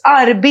ens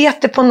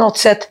arbete på något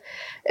sätt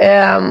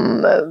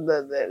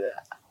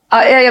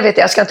jag vet,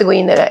 jag ska inte gå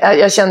in i det.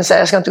 Jag känner så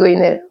här, jag ska inte gå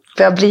in i det,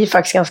 för jag blir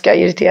faktiskt ganska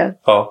irriterad.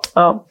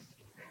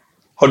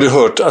 Har du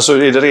hört, alltså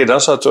är det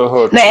redan så att du har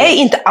hört? Nej,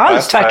 inte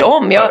alls,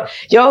 tvärtom.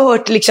 Jag har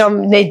hört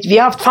liksom, vi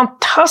har haft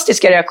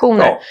fantastiska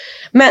reaktioner.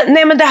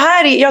 Men det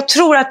här är, jag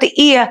tror att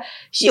det är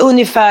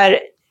ungefär,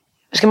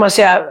 ska man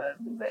säga,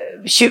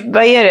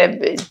 vad är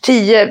det,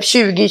 10,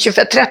 20,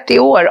 25, 30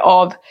 år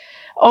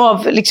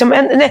av liksom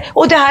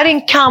och det här är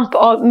en kamp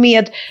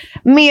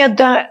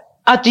med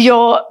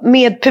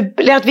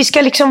att vi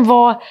ska liksom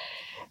vara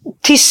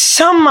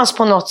tillsammans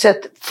på något sätt,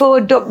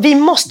 för vi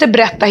måste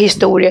berätta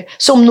historier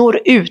som når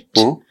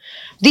ut.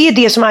 Det är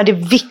det som är det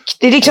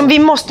viktiga. Liksom, vi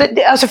måste,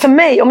 alltså för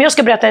mig, om jag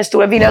ska berätta en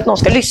historia, vill jag att någon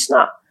ska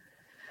lyssna.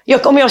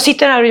 Om jag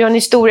sitter här och gör en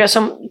historia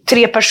som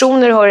 3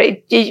 personer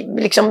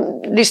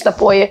lyssnar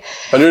på. Nu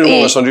är det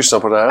många som lyssnar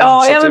på det här.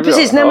 Ja, men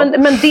precis. Nej,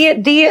 men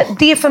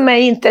det är för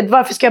mig inte,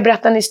 varför ska jag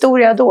berätta en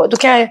historia då? Då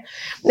kan jag,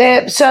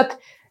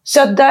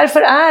 så att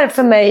därför är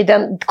för mig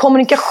den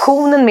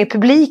kommunikationen med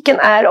publiken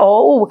är A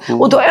och O.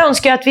 Och då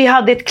önskar jag att vi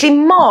hade ett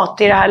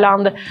klimat i det här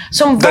landet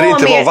som där var det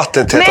inte mer, var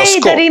vattentäta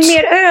skott. där det är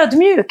mer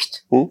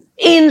ödmjukt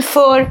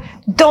inför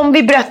de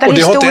vi berättar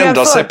historier för. Och det har inte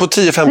ändrat sig på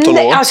 10-15 år?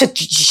 Nej, alltså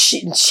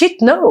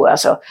shit no.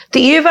 Alltså. Det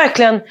är ju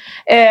verkligen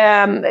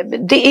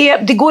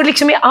det går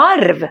liksom i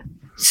arv.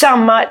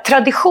 Samma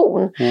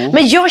tradition.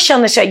 Men jag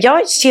känner så här,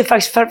 jag ser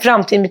faktiskt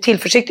framtiden med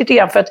tillförsikt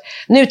igen, för att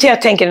nu till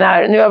jag tänker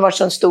nu har det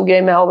varit en stor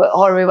grej med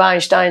Harvey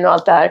Weinstein och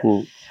allt det här.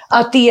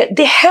 Att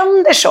det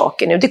händer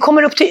saker nu. Det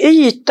kommer upp till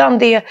ytan.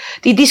 Det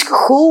är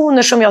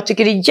diskussioner som jag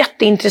tycker är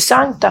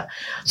jätteintressanta.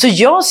 Så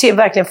jag ser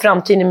verkligen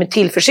framtiden med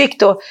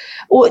tillförsikt. Och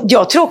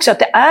jag tror också att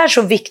det är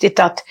så viktigt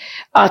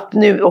att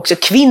nu också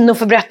kvinnor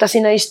får berätta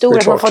sina historier.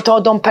 Att man får ta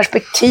de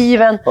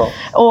perspektiven.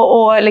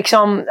 Och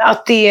liksom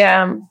att det...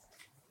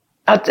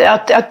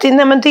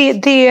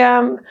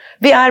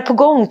 vi är på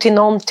gång till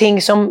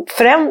någonting som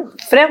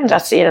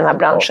förändras i den här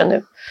branschen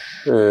nu.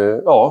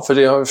 Ja, för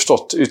det har jag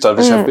förstått utan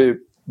att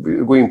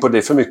gå in på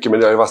det för mycket, men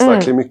det har ju varit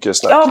verkligen mycket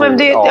snack som är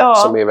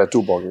väldigt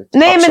obehagligt.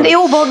 Nej, absolut. Men det är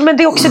obehagligt, men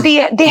det är också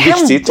det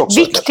händer.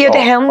 Viktigt, det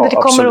händer, det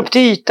kommer upp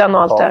till ytan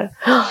och allt där.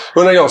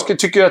 Men jag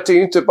tycker att det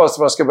är inte bara att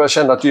man ska börja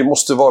känna att vi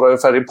måste vara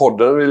ungefär i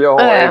podden, vill jag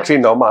ha en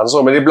kvinna och man,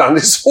 men ibland är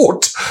det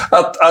svårt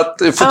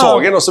att få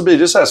tag i en, och så blir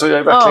det så här, så jag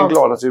är verkligen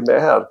glad att du är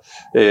med här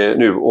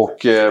nu. Och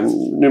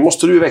nu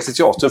måste du iväg till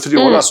teatern, för du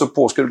håller alltså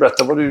på, ska du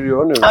berätta vad du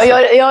gör nu? Ja,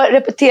 jag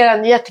repeterar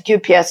en jättekul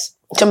pjäs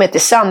som heter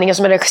Sanningen,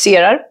 som jag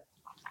regisserar.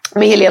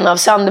 Med Helena av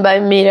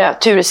Sandberg, Mira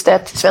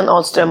Turestedt, Sven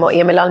Ahlström och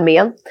Emil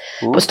Almén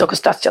på Stockholms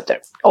stadsteater.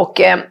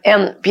 Och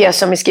en pjäs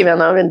som är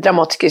skriven av en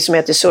dramatiker som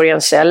heter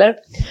Sorian Seller,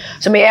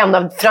 som är en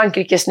av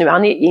Frankrikes nu,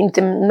 han är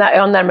inte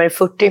närmare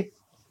 40.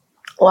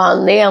 Och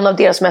han är en av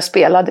deras mest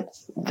spelade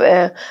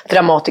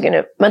dramatiker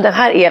nu. Men den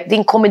här är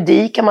en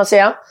komedi, kan man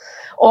säga,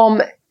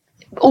 om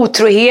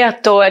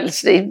otrohet,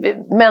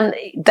 men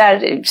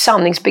där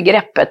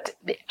sanningsbegreppet,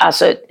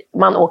 alltså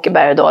man åker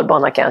berg- och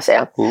dalbana, kan jag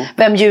säga.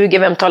 Vem ljuger,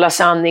 vem talar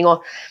sanning?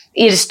 Och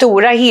i det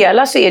stora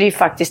hela så är det ju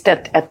faktiskt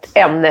ett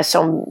ämne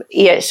som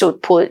är så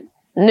på...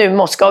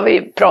 Nu ska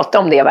vi prata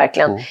om det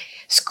verkligen.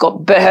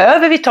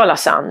 Behöver vi tala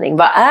sanning?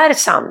 Vad är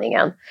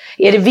sanningen?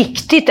 Är det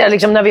viktigt?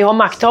 Liksom, när vi har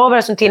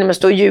makthavare som till och med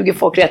står och ljuger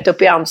folk rätt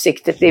upp i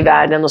ansiktet i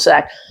världen och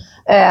sådär.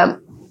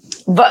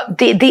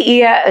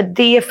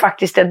 Det är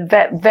faktiskt en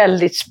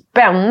väldigt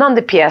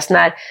spännande pjäs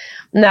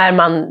när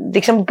man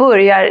liksom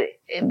börjar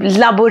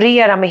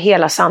laborera med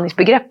hela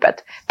sanningsbegreppet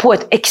på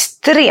ett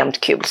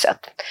extremt kul sätt.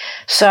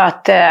 Så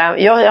att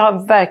jag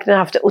har verkligen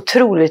haft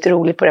otroligt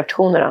roligt på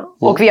repetitionerna.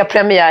 Och vi har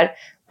premiär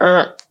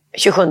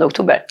 27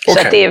 oktober. Så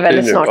att det är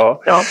väldigt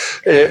snart. Ja.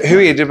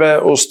 Hur är det med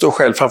att stå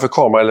själv framför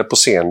kamera eller på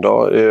scen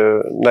då?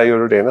 När gör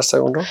du det nästa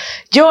gång då?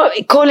 Ja,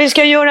 Colin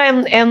ska göra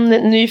en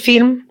ny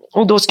film.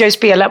 Och då ska jag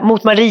spela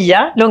mot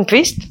Maria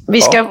Lundqvist.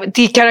 Vi ska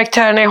till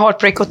karaktärerna i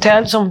Heartbreak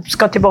Hotel som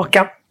ska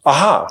tillbaka.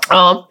 Aha.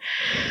 Ja.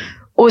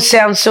 Och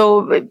sen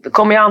så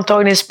kommer jag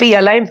antagligen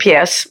spela en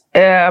pjäs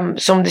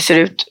som det ser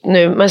ut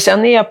nu. Men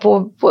sen är jag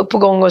på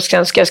gång och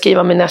sen ska jag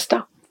skriva min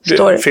nästa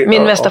story.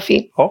 Min nästa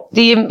film. Ja.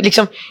 Det är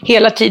liksom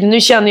hela tiden.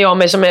 Nu känner jag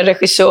mig som en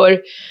regissör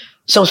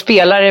som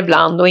spelare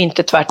ibland och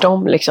inte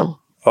tvärtom liksom.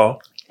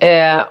 Ja.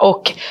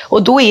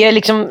 Och då är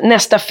liksom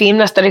nästa film,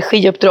 nästa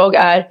regiuppdrag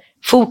är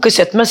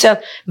fokuset. Men sen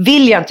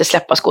vill jag inte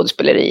släppa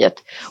skådespeleriet.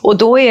 Och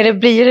då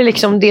blir det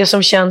liksom det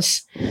som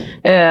känns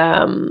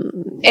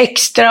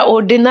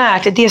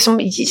extraordinärt. Det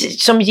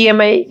som ger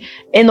mig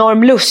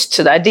enorm lust.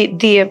 Sådär.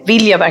 Det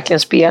vill jag verkligen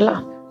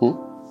spela.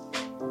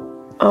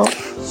 Ja.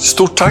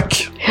 Stort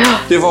tack. Ja.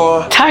 Det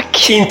var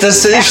tack.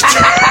 Intensivt.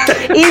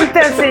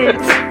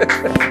 Intensivt.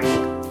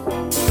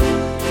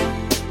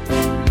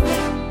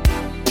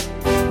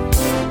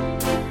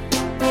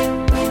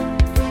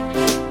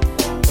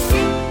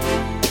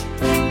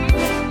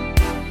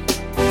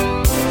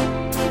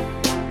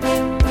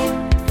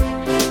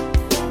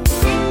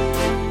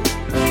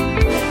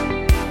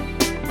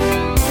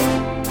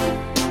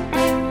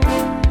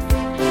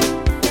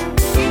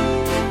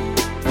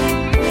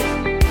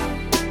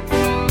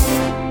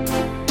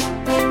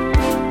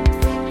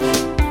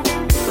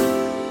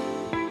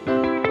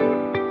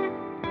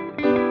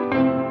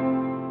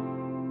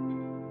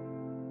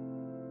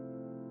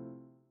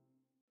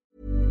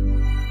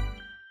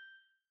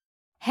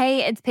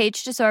 Hey, it's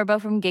Paige DeSorbo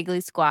from Giggly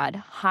Squad.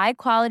 High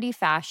quality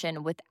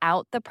fashion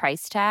without the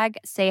price tag.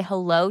 Say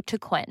hello to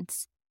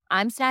Quince.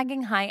 I'm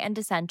snagging high-end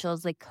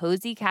essentials like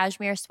cozy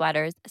cashmere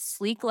sweaters,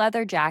 sleek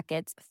leather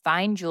jackets,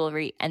 fine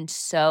jewelry, and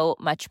so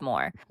much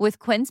more. With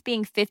Quince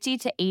being 50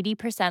 to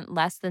 80%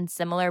 less than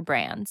similar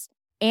brands.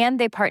 And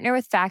they partner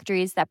with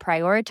factories that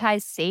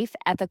prioritize safe,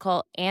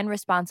 ethical, and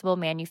responsible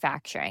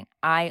manufacturing.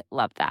 I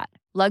love that.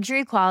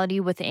 Luxury quality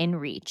within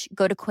reach.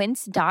 Go to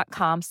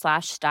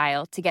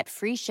quince.com/style to get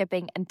free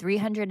shipping and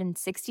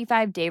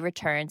 365-day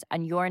returns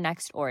on your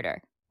next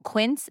order.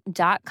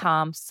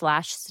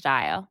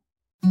 Quince.com/style.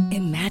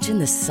 Imagine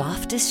the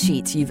softest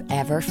sheets you've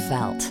ever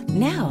felt.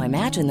 Now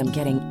imagine them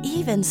getting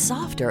even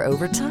softer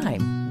over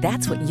time.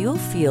 That's what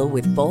you'll feel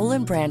with Boll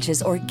 &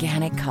 Branch's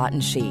organic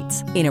cotton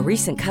sheets. In a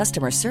recent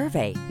customer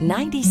survey,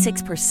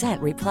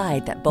 96%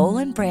 replied that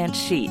Boll & Branch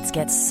sheets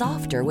get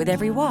softer with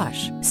every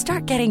wash.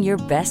 Start getting your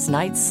best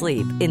night's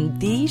sleep in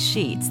these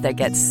sheets that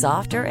get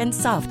softer and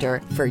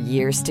softer for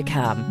years to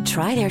come.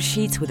 Try their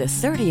sheets with a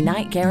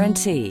 30-night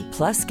guarantee.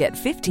 Plus, get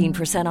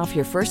 15% off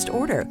your first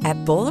order at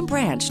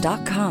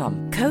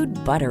bollandbranch.com. Code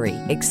BUTTERY.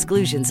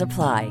 Exclusions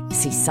apply.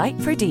 See site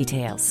for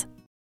details.